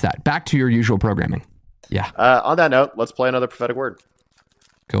that's that. Back to your usual programming. Yeah. On that note, let's play another prophetic word.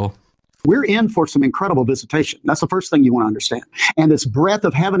 Cool. We're in for some incredible visitation. That's the first thing you want to understand. And this breath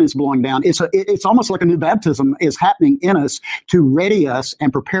of heaven is blowing down. It's almost like a new baptism is happening in us to ready us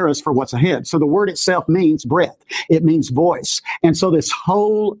and prepare us for what's ahead. So the word itself means breath. It means voice. And so this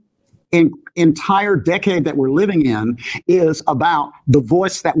whole entire decade that we're living in is about the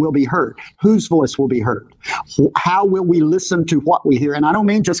voice that will be heard. Whose voice will be heard? How will we listen to what we hear? And I don't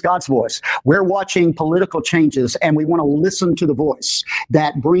mean just God's voice. We're watching political changes, and we want to listen to the voice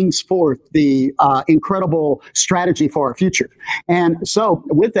that brings forth the incredible strategy for our future. And so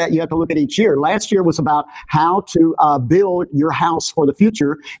with that, you have to look at each year. Last year was about how to build your house for the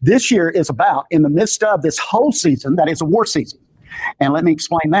future. This year is about, in the midst of this whole season, that is a war season. And let me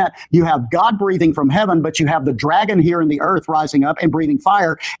explain that. You have God breathing from heaven, but you have the dragon here in the earth rising up and breathing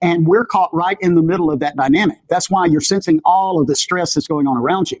fire. And we're caught right in the middle of that dynamic. That's why you're sensing all of the stress that's going on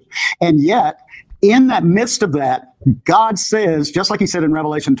around you. And yet, in that midst of that, God says, just like he said in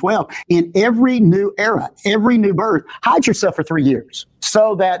Revelation 12, in every new era, every new birth, hide yourself for 3 years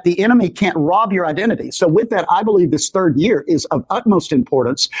so that the enemy can't rob your identity. So with that, I believe this third year is of utmost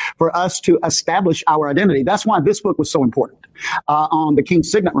importance for us to establish our identity. That's why this book was so important on the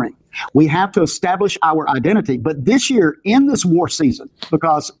King's Signet Ring. We have to establish our identity. But this year, in this war season,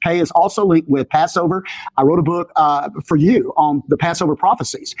 because Pei is also linked with Passover, I wrote a book for you on the Passover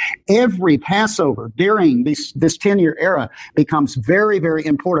prophecies. Every Passover during this 10-year era becomes very, very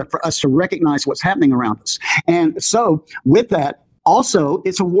important for us to recognize what's happening around us. And so with that, also,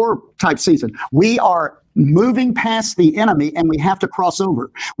 it's a war type season. We are moving past the enemy, and we have to cross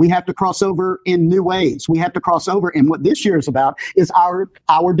over. We have to cross over in new ways. We have to cross over. And what this year is about is our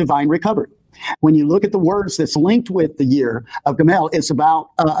divine recovery. When you look at the words that's linked with the year of Gamel, it's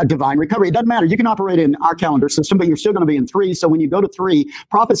about a divine recovery. It doesn't matter. You can operate in our calendar system, but you're still going to be in 3. So when you go to 3,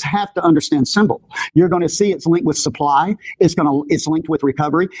 prophets have to understand symbol. You're going to see it's linked with supply. It's linked with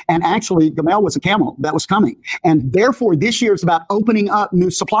recovery. And actually, Gamel was a camel that was coming. And therefore, this year is about opening up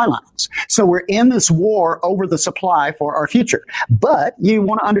new supply lines. So we're in this war over the supply for our future. But you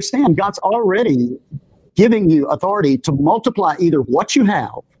want to understand God's already giving you authority to multiply either what you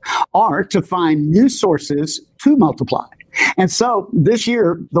have or to find new sources to multiply. And so this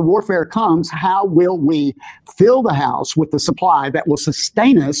year, the warfare comes. How will we fill the house with the supply that will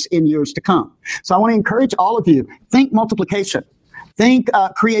sustain us in years to come? So I want to encourage all of you, think multiplication. Think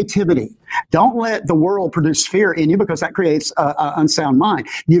creativity. Don't let the world produce fear in you, because that creates an unsound mind.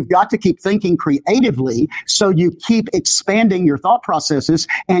 You've got to keep thinking creatively so you keep expanding your thought processes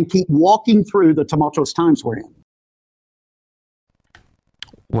and keep walking through the tumultuous times we're in.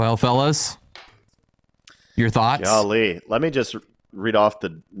 Well, fellas, your thoughts? Golly, let me just read off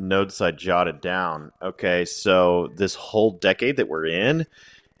the notes I jotted down. Okay, so this whole decade that we're in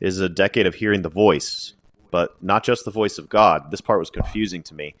is a decade of hearing the voice, but not just the voice of God. This part was confusing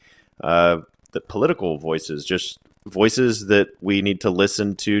to me. The political voices, just voices that we need to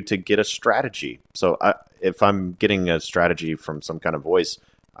listen to get a strategy. So if I'm getting a strategy from some kind of voice,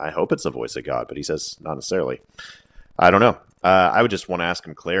 I hope it's the voice of God, but he says not necessarily. I don't know. I would just want to ask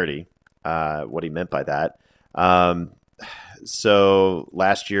him clarity, what he meant by that. So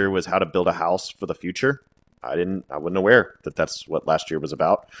last year was how to build a house for the future. I wasn't aware that that's what last year was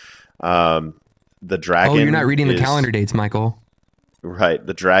about. The dragon. Oh, you're not reading the calendar dates, Michael. Right.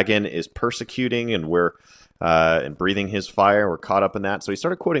 The dragon is persecuting, and we're and breathing his fire. We're caught up in that. So he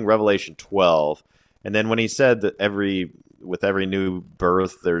started quoting Revelation 12. And then when he said that with every new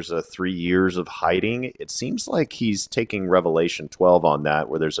birth, there's a 3 years of hiding, it seems like he's taking Revelation 12 on that,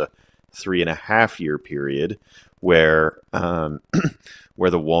 where there's a 3.5 year period where where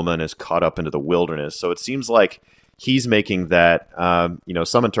the woman is caught up into the wilderness. So it seems like he's making that,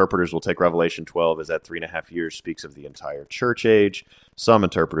 some interpreters will take Revelation 12 as that 3.5 years speaks of the entire church age. Some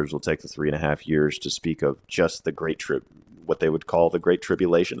interpreters will take the 3.5 years to speak of just the what they would call the Great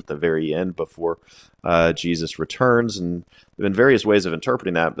Tribulation at the very end before Jesus returns. And there have been various ways of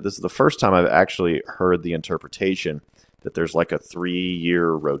interpreting that, but this is the first time I've actually heard the interpretation that there's like a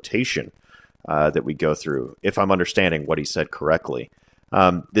 3-year rotation that we go through, if I'm understanding what he said correctly.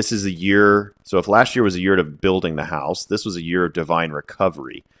 This is a year. So if last year was a year of building the house, this was a year of divine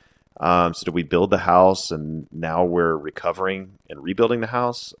recovery. So did we build the house and now we're recovering and rebuilding the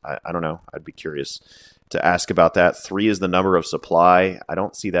house? I don't know. I'd be curious to ask about that. 3 is the number of supply. I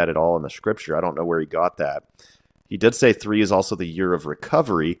don't see that at all in the scripture. I don't know where he got that. He did say 3 is also the year of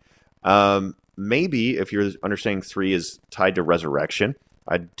recovery. Maybe if you're understanding 3 is tied to resurrection,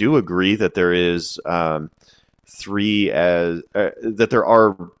 I do agree that there is 3 as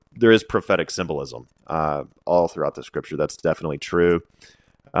that there is prophetic symbolism all throughout the scripture. That's definitely true.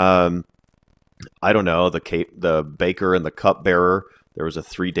 I don't know, the baker and the cupbearer, there was a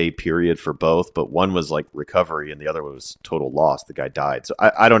 3-day period for both, but one was like recovery and the other was total loss. The guy died. So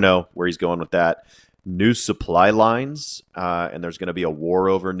I don't know where he's going with that. New supply lines, and there's going to be a war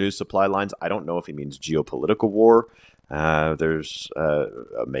over new supply lines. I don't know if he means geopolitical war. There's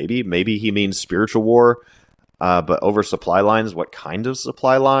maybe he means spiritual war, but over supply lines. What kind of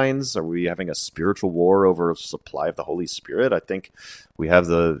supply lines? Are we having a spiritual war over supply of the Holy Spirit? I think we have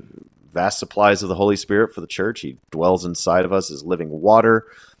the vast supplies of the Holy Spirit for the church. He dwells inside of us as living water.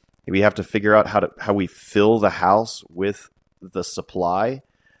 We have to figure out how we fill the house with the supply.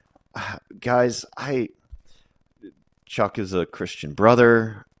 Guys, Chuck is a Christian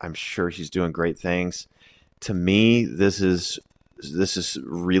brother. I'm sure he's doing great things. To me, this is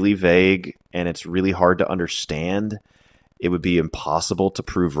really vague, and it's really hard to understand. It would be impossible to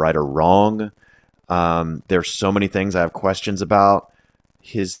prove right or wrong. There's so many things I have questions about.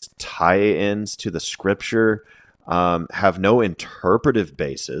 His tie-ins to the scripture have no interpretive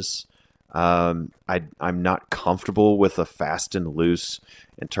basis. I'm not comfortable with a fast and loose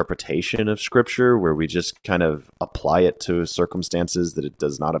interpretation of scripture where we just kind of apply it to circumstances that it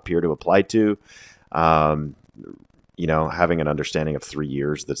does not appear to apply to. Having an understanding of 3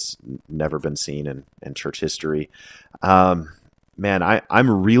 years that's never been seen in church history. Man,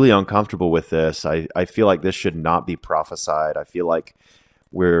 I'm really uncomfortable with this. I feel like this should not be prophesied. I feel like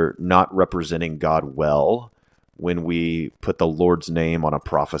we're not representing God well when we put the Lord's name on a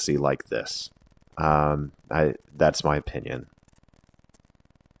prophecy like this. That's my opinion.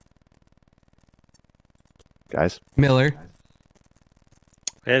 Guys? Miller?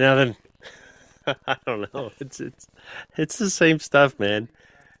 Hey, nothing. I don't know. It's the same stuff, man.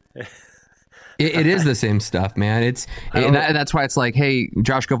 It is the same stuff, man. That's why it's like, hey,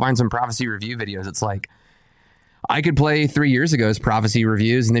 Josh, go find some prophecy review videos. It's like, I could play 3 years ago's prophecy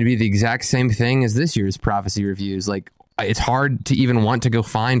reviews and they'd be the exact same thing as this year's prophecy reviews. Like, it's hard to even want to go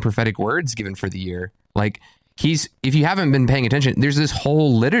find prophetic words given for the year. Like, if you haven't been paying attention, there's this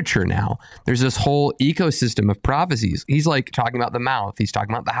whole literature now. There's this whole ecosystem of prophecies. He's like talking about the mouth. He's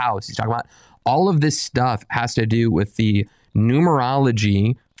talking about the house. He's talking about all of this stuff has to do with the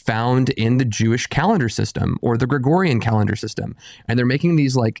numerology found in the Jewish calendar system or the Gregorian calendar system. And they're making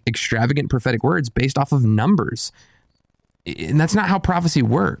these like extravagant prophetic words based off of numbers. And that's not how prophecy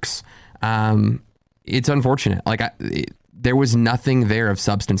works. It's unfortunate. Like there was nothing there of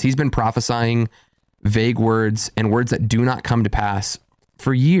substance. He's been prophesying vague words and words that do not come to pass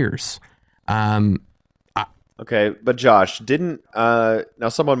for years. Okay, but Josh, didn't now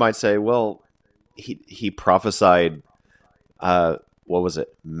someone might say, well, he prophesied what was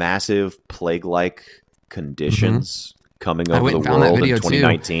it? Massive plague-like conditions coming over the world in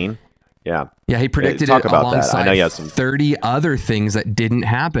 2019. Too. Yeah. Yeah, he predicted Talk it about alongside that. I know you have some 30 other things that didn't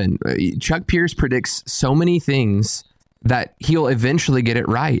happen. Chuck Pierce predicts so many things that he'll eventually get it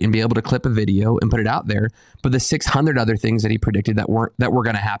right and be able to clip a video and put it out there. But the 600 other things that he predicted that were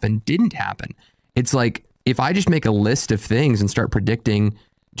going to happen didn't happen. It's like, if I just make a list of things and start predicting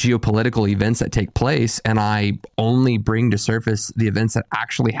geopolitical events that take place and I only bring to surface the events that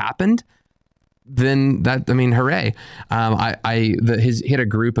actually happened, then hooray. He had a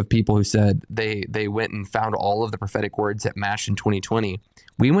group of people who said they went and found all of the prophetic words that matched in 2020.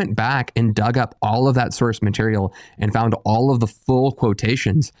 We went back and dug up all of that source material and found all of the full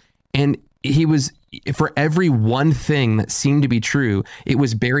quotations. And he was, for every one thing that seemed to be true, it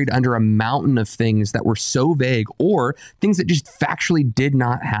was buried under a mountain of things that were so vague or things that just factually did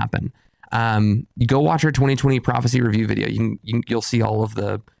not happen. You go watch our 2020 prophecy review video. You'll see all of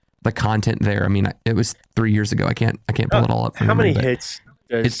the content there. I mean, it was 3 years ago. I can't pull it all up. How many hits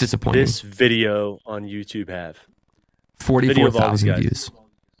does it's disappointing. This video on YouTube have? 44,000 views.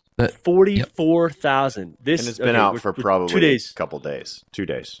 44,000. This and it's been out for probably 2 days. A couple days. 2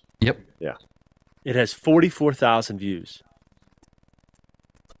 days. Yep. Yeah. It has 44,000 views.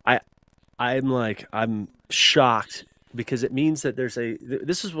 I'm shocked because it means that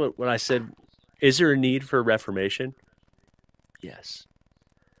this is what I said. Is there a need for a reformation? Yes.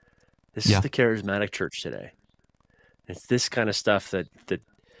 This is the charismatic church today. It's this kind of stuff that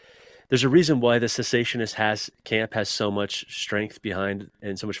there's a reason why the cessationist camp has so much strength behind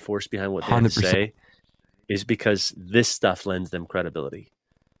and so much force behind what they have to say, is because this stuff lends them credibility.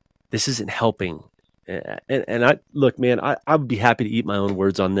 This isn't helping. And I look, man, I would be happy to eat my own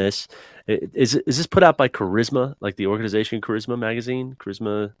words on this. Is this put out by Charisma, like the organization Charisma magazine?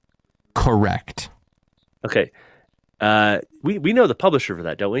 Charisma? Correct. Okay. We know the publisher for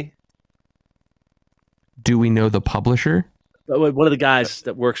that, don't we? Do we know the publisher? One of the guys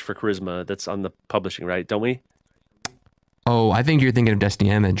that works for Charisma that's on the publishing, right? Don't we? Oh, I think you're thinking of Destiny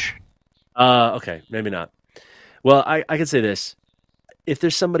Image. Okay, maybe not. Well, I can say this. If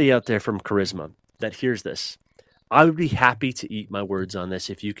there's somebody out there from Charisma that hears this, I would be happy to eat my words on this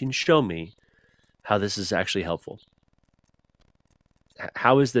if you can show me how this is actually helpful.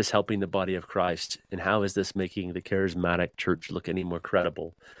 how is this helping the body of Christ, and how is this making the charismatic church look any more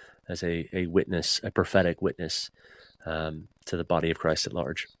credible as a witness, a prophetic witness to the body of Christ at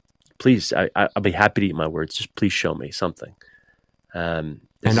large? Please, I'll be happy to eat my words. Just please show me something. And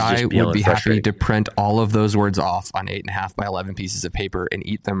I would be happy to print all of those words off on 8.5 by 11 pieces of paper and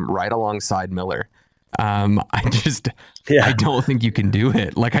eat them right alongside Miller. I don't think you can do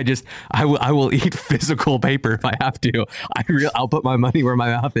it. Like I will eat physical paper if I have to. I'll put my money where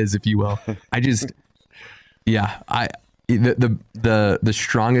my mouth is, if you will. The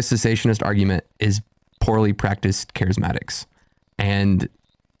strongest cessationist argument is poorly practiced charismatics. And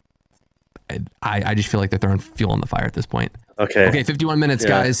I just feel like they're throwing fuel on the fire at this point. Okay, 51 minutes,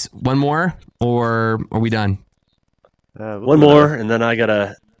 guys. One more, or are we done? One more, and then I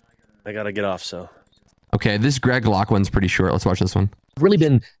gotta get off. So, okay, this Greg Locke one's pretty short. Let's watch this one. Really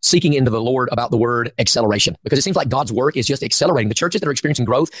been seeking into the Lord about the word acceleration, because it seems like God's work is just accelerating. The churches that are experiencing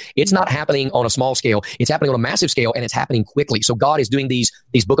growth, it's not happening on a small scale. It's happening on a massive scale, and it's happening quickly. So God is doing these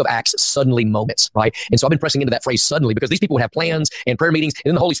Book of Acts suddenly moments, right? And so I've been pressing into that phrase suddenly, because these people would have plans and prayer meetings,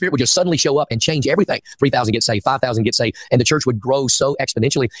 and then the Holy Spirit would just suddenly show up and change everything. 3,000 get saved, 5,000 get saved, and the church would grow so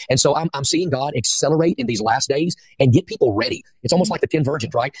exponentially. And so I'm seeing God accelerate in these last days and get people ready. It's almost like the 10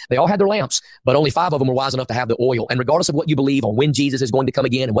 virgins, right? They all had their lamps, but only 5 of them were wise enough to have the oil. And regardless of what you believe on when Jesus is going to come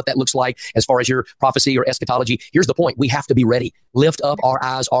again and what that looks like as far as your prophecy or eschatology, here's the point. We have to be ready. Lift up our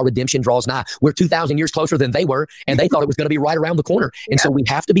eyes. Our redemption draws nigh. We're 2,000 years closer than they were, and they thought it was going to be right around the corner. And so we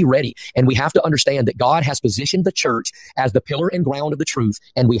have to be ready, and we have to understand that God has positioned the church as the pillar and ground of the truth,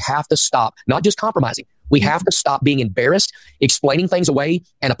 and we have to stop not just compromising. We have to stop being embarrassed, explaining things away,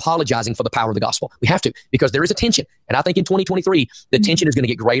 and apologizing for the power of the gospel. We have to, because there is a tension. And I think in 2023, the tension is going to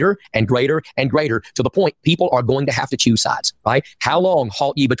get greater and greater and greater, to the point people are going to have to choose sides, right? How long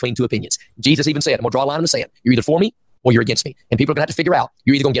halt ye between two opinions? Jesus even said, I'm going to draw a line in the sand. You're either for me or you're against me. And people are going to have to figure out,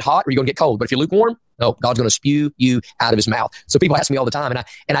 you're either going to get hot or you're going to get cold. But if you're lukewarm, no, God's going to spew you out of his mouth. So people ask me all the time,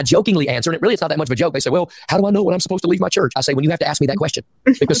 and I jokingly answer, and really it's not that much of a joke. They say, well, how do I know when I'm supposed to leave my church? I say, when you have to ask me that question.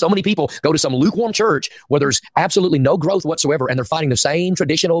 Because so many people go to some lukewarm church where there's absolutely no growth whatsoever, and they're fighting the same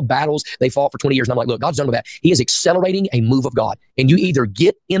traditional battles they fought for 20 years. And I'm like, look, God's done with that. He is accelerating a move of God, and you either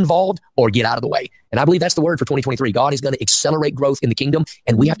get involved or get out of the way. And I believe that's the word for 2023. God is going to accelerate growth in the kingdom,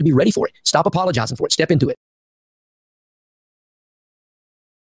 and we have to be ready for it. Stop apologizing for it. Step into it.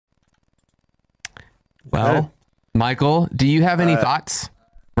 Well, Michael, do you have any thoughts,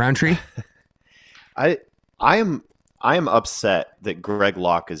 Roundtree? I am upset that Greg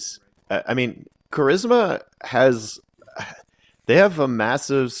Locke is. I mean, Charisma they have a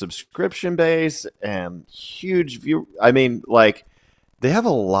massive subscription base and huge view. I mean, like, they have a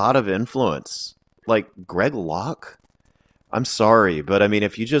lot of influence. Like Greg Locke, I'm sorry, but I mean,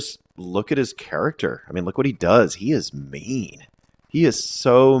 if you just look at his character, I mean, look what he does. He is mean. He is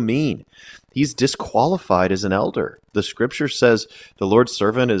so mean. He's disqualified as an elder. The scripture says the Lord's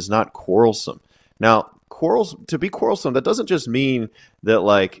servant is not quarrelsome. Now, to be quarrelsome, that doesn't just mean that,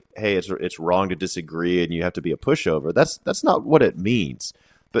 like, hey, it's wrong to disagree and you have to be a pushover. That's not what it means.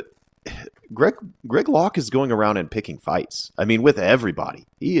 But Greg Locke is going around and picking fights. I mean, with everybody.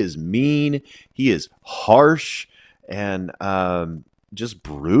 He is mean. He is harsh and just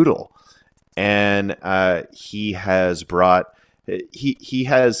brutal. And he has brought. He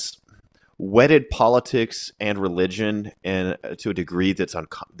has wedded politics and religion, and to a degree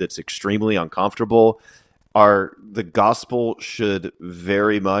that's extremely uncomfortable. The gospel should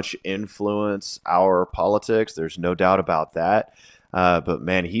very much influence our politics. There's no doubt about that. But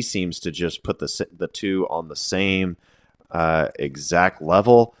man, he seems to just put the two on the same exact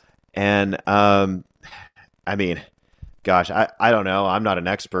level. And I mean, gosh, I don't know. I'm not an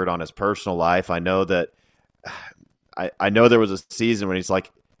expert on his personal life. I know that. I know there was a season when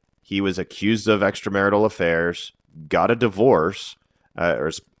he was accused of extramarital affairs, got a divorce,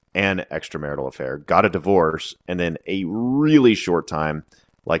 or an extramarital affair, got a divorce, and then a really short time,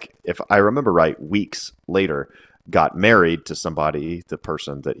 like if I remember right, weeks later, got married to somebody, the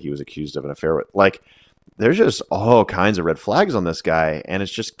person that he was accused of an affair with. Like, there's just all kinds of red flags on this guy, and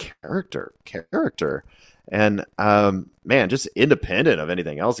it's just character. And man, just independent of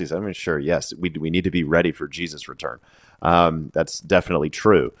anything else he said. I mean, sure, yes, we need to be ready for Jesus' return. That's definitely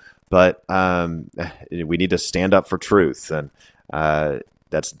true. But we need to stand up for truth, and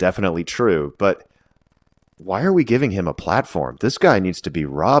that's definitely true. But why are we giving him a platform? This guy needs to be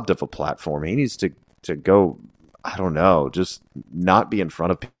robbed of a platform. He needs to go, I don't know, just not be in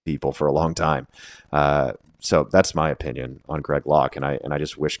front of people for a long time. So that's my opinion on Greg Locke, and I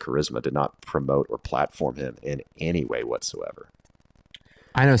just wish Charisma did not promote or platform him in any way whatsoever.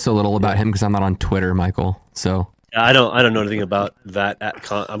 I know so little about him because I'm not on Twitter, Michael. So I don't know anything about that.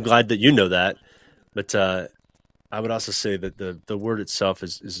 I'm glad that you know that, but I would also say that the word itself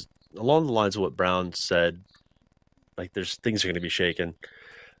is along the lines of what Brown said. Like, there's things are going to be shaken,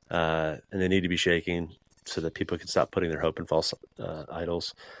 and they need to be shaking so that people can stop putting their hope in false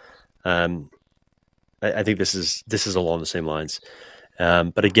idols. I think this is along the same lines.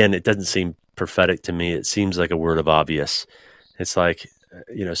 But again, it doesn't seem prophetic to me. It seems like a word of obvious. It's like,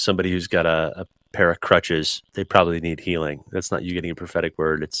 somebody who's got a pair of crutches, they probably need healing. That's not you getting a prophetic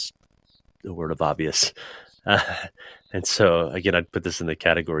word. It's a word of obvious. And so, again, I'd put this in the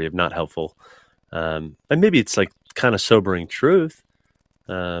category of not helpful. And maybe it's like kind of sobering truth.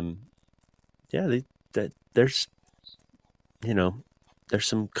 There's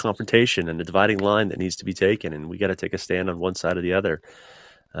some confrontation and a dividing line that needs to be taken, and we got to take a stand on one side or the other.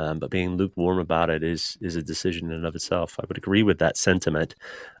 But being lukewarm about it is a decision in and of itself. I would agree with that sentiment.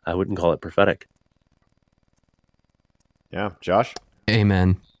 I wouldn't call it prophetic. Yeah, Josh?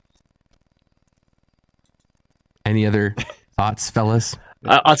 Amen. Any other thoughts, fellas?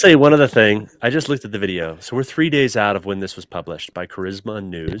 I'll tell you one other thing. I just looked at the video. So we're 3 days out of when this was published by Charisma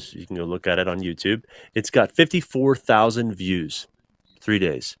News. You can go look at it on YouTube. It's got 54,000 views, 3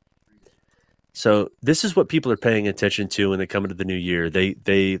 days. So this is what people are paying attention to when they come into the new year.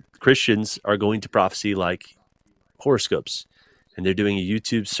 Christians are going to prophecy like horoscopes, and they're doing a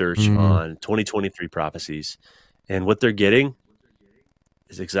YouTube search on 2023 prophecies. And what they're getting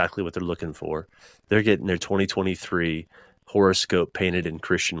is exactly what they're looking for. They're getting their 2023 horoscope painted in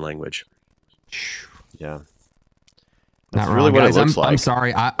Christian language. Yeah. That's really wrong, what guys. it looks like. I'm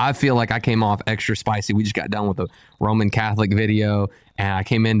sorry. I feel like I came off extra spicy. We just got done with a Roman Catholic video, and I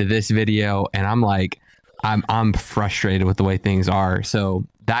came into this video, and I'm like, I'm frustrated with the way things are. So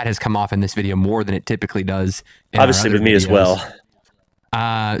that has come off in this video more than it typically does. Obviously, with me as well.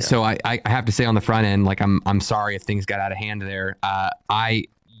 So I have to say on the front end, like I'm sorry if things got out of hand there.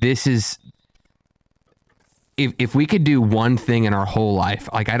 If we could do one thing in our whole life,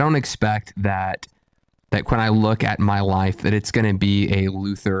 like I don't expect that when I look at my life that it's going to be a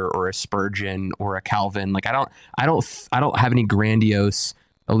Luther or a Spurgeon or a Calvin. Like I don't have any grandiose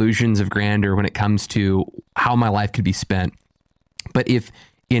illusions of grandeur when it comes to how my life could be spent. But if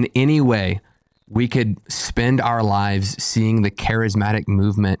in any way we could spend our lives seeing the charismatic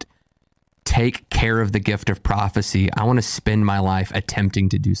movement take care of the gift of prophecy, I want to spend my life attempting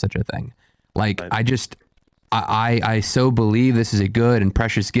to do such a thing. Like I so believe this is a good and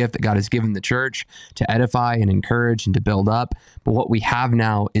precious gift that God has given the church to edify and encourage and to build up. But what we have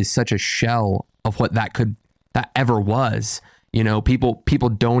now is such a shell of what that ever was. People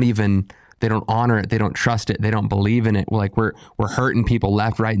they don't honor it. They don't trust it. They don't believe in it. We're hurting people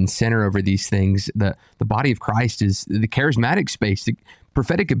left, right, and center over these things. The body of Christ is the charismatic space. The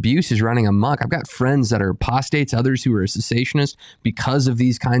prophetic abuse is running amok. I've got friends that are apostates, others who are cessationists because of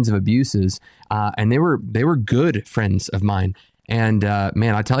these kinds of abuses. And they were good friends of mine. And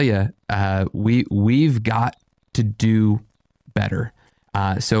man, I tell you, we've got to do better.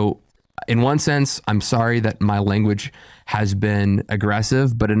 So in one sense, I'm sorry that my language has been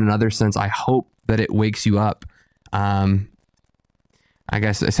aggressive, but in another sense, I hope that it wakes you up. I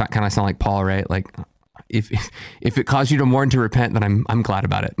guess it's kind of sound like Paul, right? Like if it caused you to mourn to repent, then I'm glad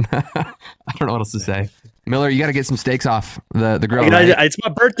about it. I don't know what else to say. Miller, you got to get some steaks off the grill. Right? It's my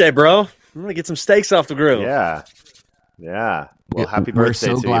birthday, bro. I'm gonna get some steaks off the grill. Yeah. Well, happy birthday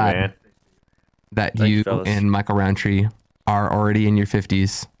to you, man. That you and Michael Roundtree are already in your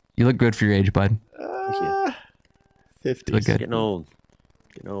 50s. You look good for your age, bud. 50s. You look good. Getting old.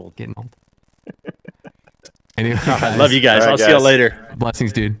 Anyway, I love you guys. All right, I'll see y'all later.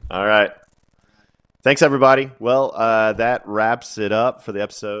 Blessings, dude. All right. Thanks, everybody. Well, that wraps it up for the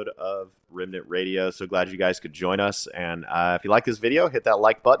episode of Remnant Radio. So glad you guys could join us. And if you like this video, hit that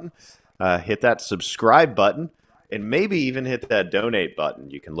like button, hit that subscribe button, and maybe even hit that donate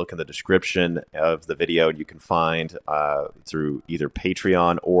button. You can look in the description of the video, and you can find through either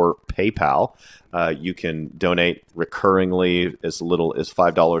Patreon or PayPal. You can donate recurringly as little as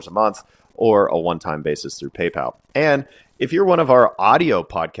 $5 a month or a one-time basis through PayPal. And if you're one of our audio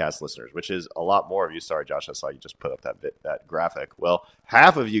podcast listeners, which is a lot more of you, sorry, Josh, I saw you just put up that graphic. Well,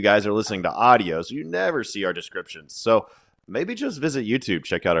 half of you guys are listening to audio, so you never see our descriptions. So maybe just visit YouTube,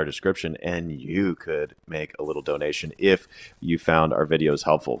 check out our description, and you could make a little donation if you found our videos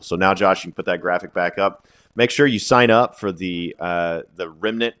helpful. So now, Josh, you can put that graphic back up. Make sure you sign up for the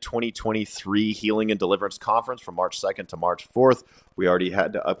Remnant 2023 Healing and Deliverance Conference from March 2nd to March 4th. We already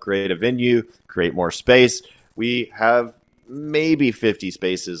had to upgrade a venue, create more space. We have maybe 50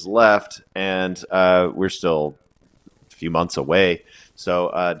 spaces left, and we're still a few months away.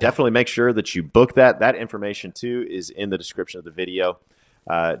 So definitely make sure that you book that. That information, too, is in the description of the video.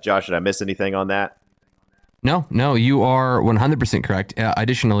 Josh, did I miss anything on that? No, you are 100% correct.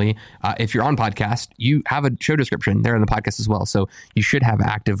 Additionally, if you're on podcast, you have a show description there in the podcast as well. So you should have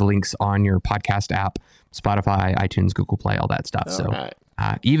active links on your podcast app, Spotify, iTunes, Google Play, all that stuff.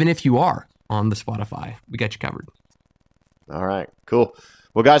 Even if you are on the Spotify, we got you covered. All right, cool.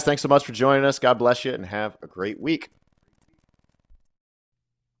 Well, guys, thanks so much for joining us. God bless you and have a great week.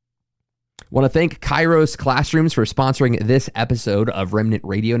 Want to thank Kairos Classrooms for sponsoring this episode of Remnant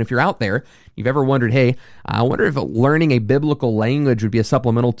Radio. And if you're out there, you've ever wondered, hey, I wonder if learning a biblical language would be a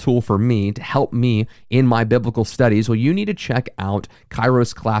supplemental tool for me to help me in my biblical studies. Well, you need to check out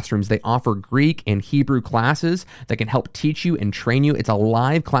Kairos Classrooms. They offer Greek and Hebrew classes that can help teach you and train you. It's a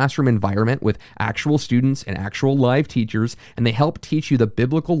live classroom environment with actual students and actual live teachers, and they help teach you the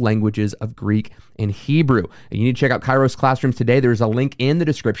biblical languages of Greek and Hebrew. And you need to check out Kairos Classrooms today. There's a link in the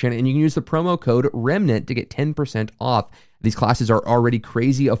description, and you can use the promo code REMNANT to get 10% off. These classes are already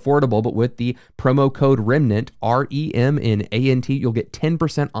crazy affordable, but with the promo code REMNANT, REMNANT, you'll get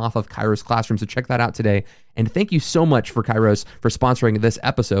 10% off of Kairos Classrooms. So check that out today. And thank you so much for Kairos for sponsoring this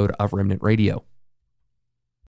episode of Remnant Radio.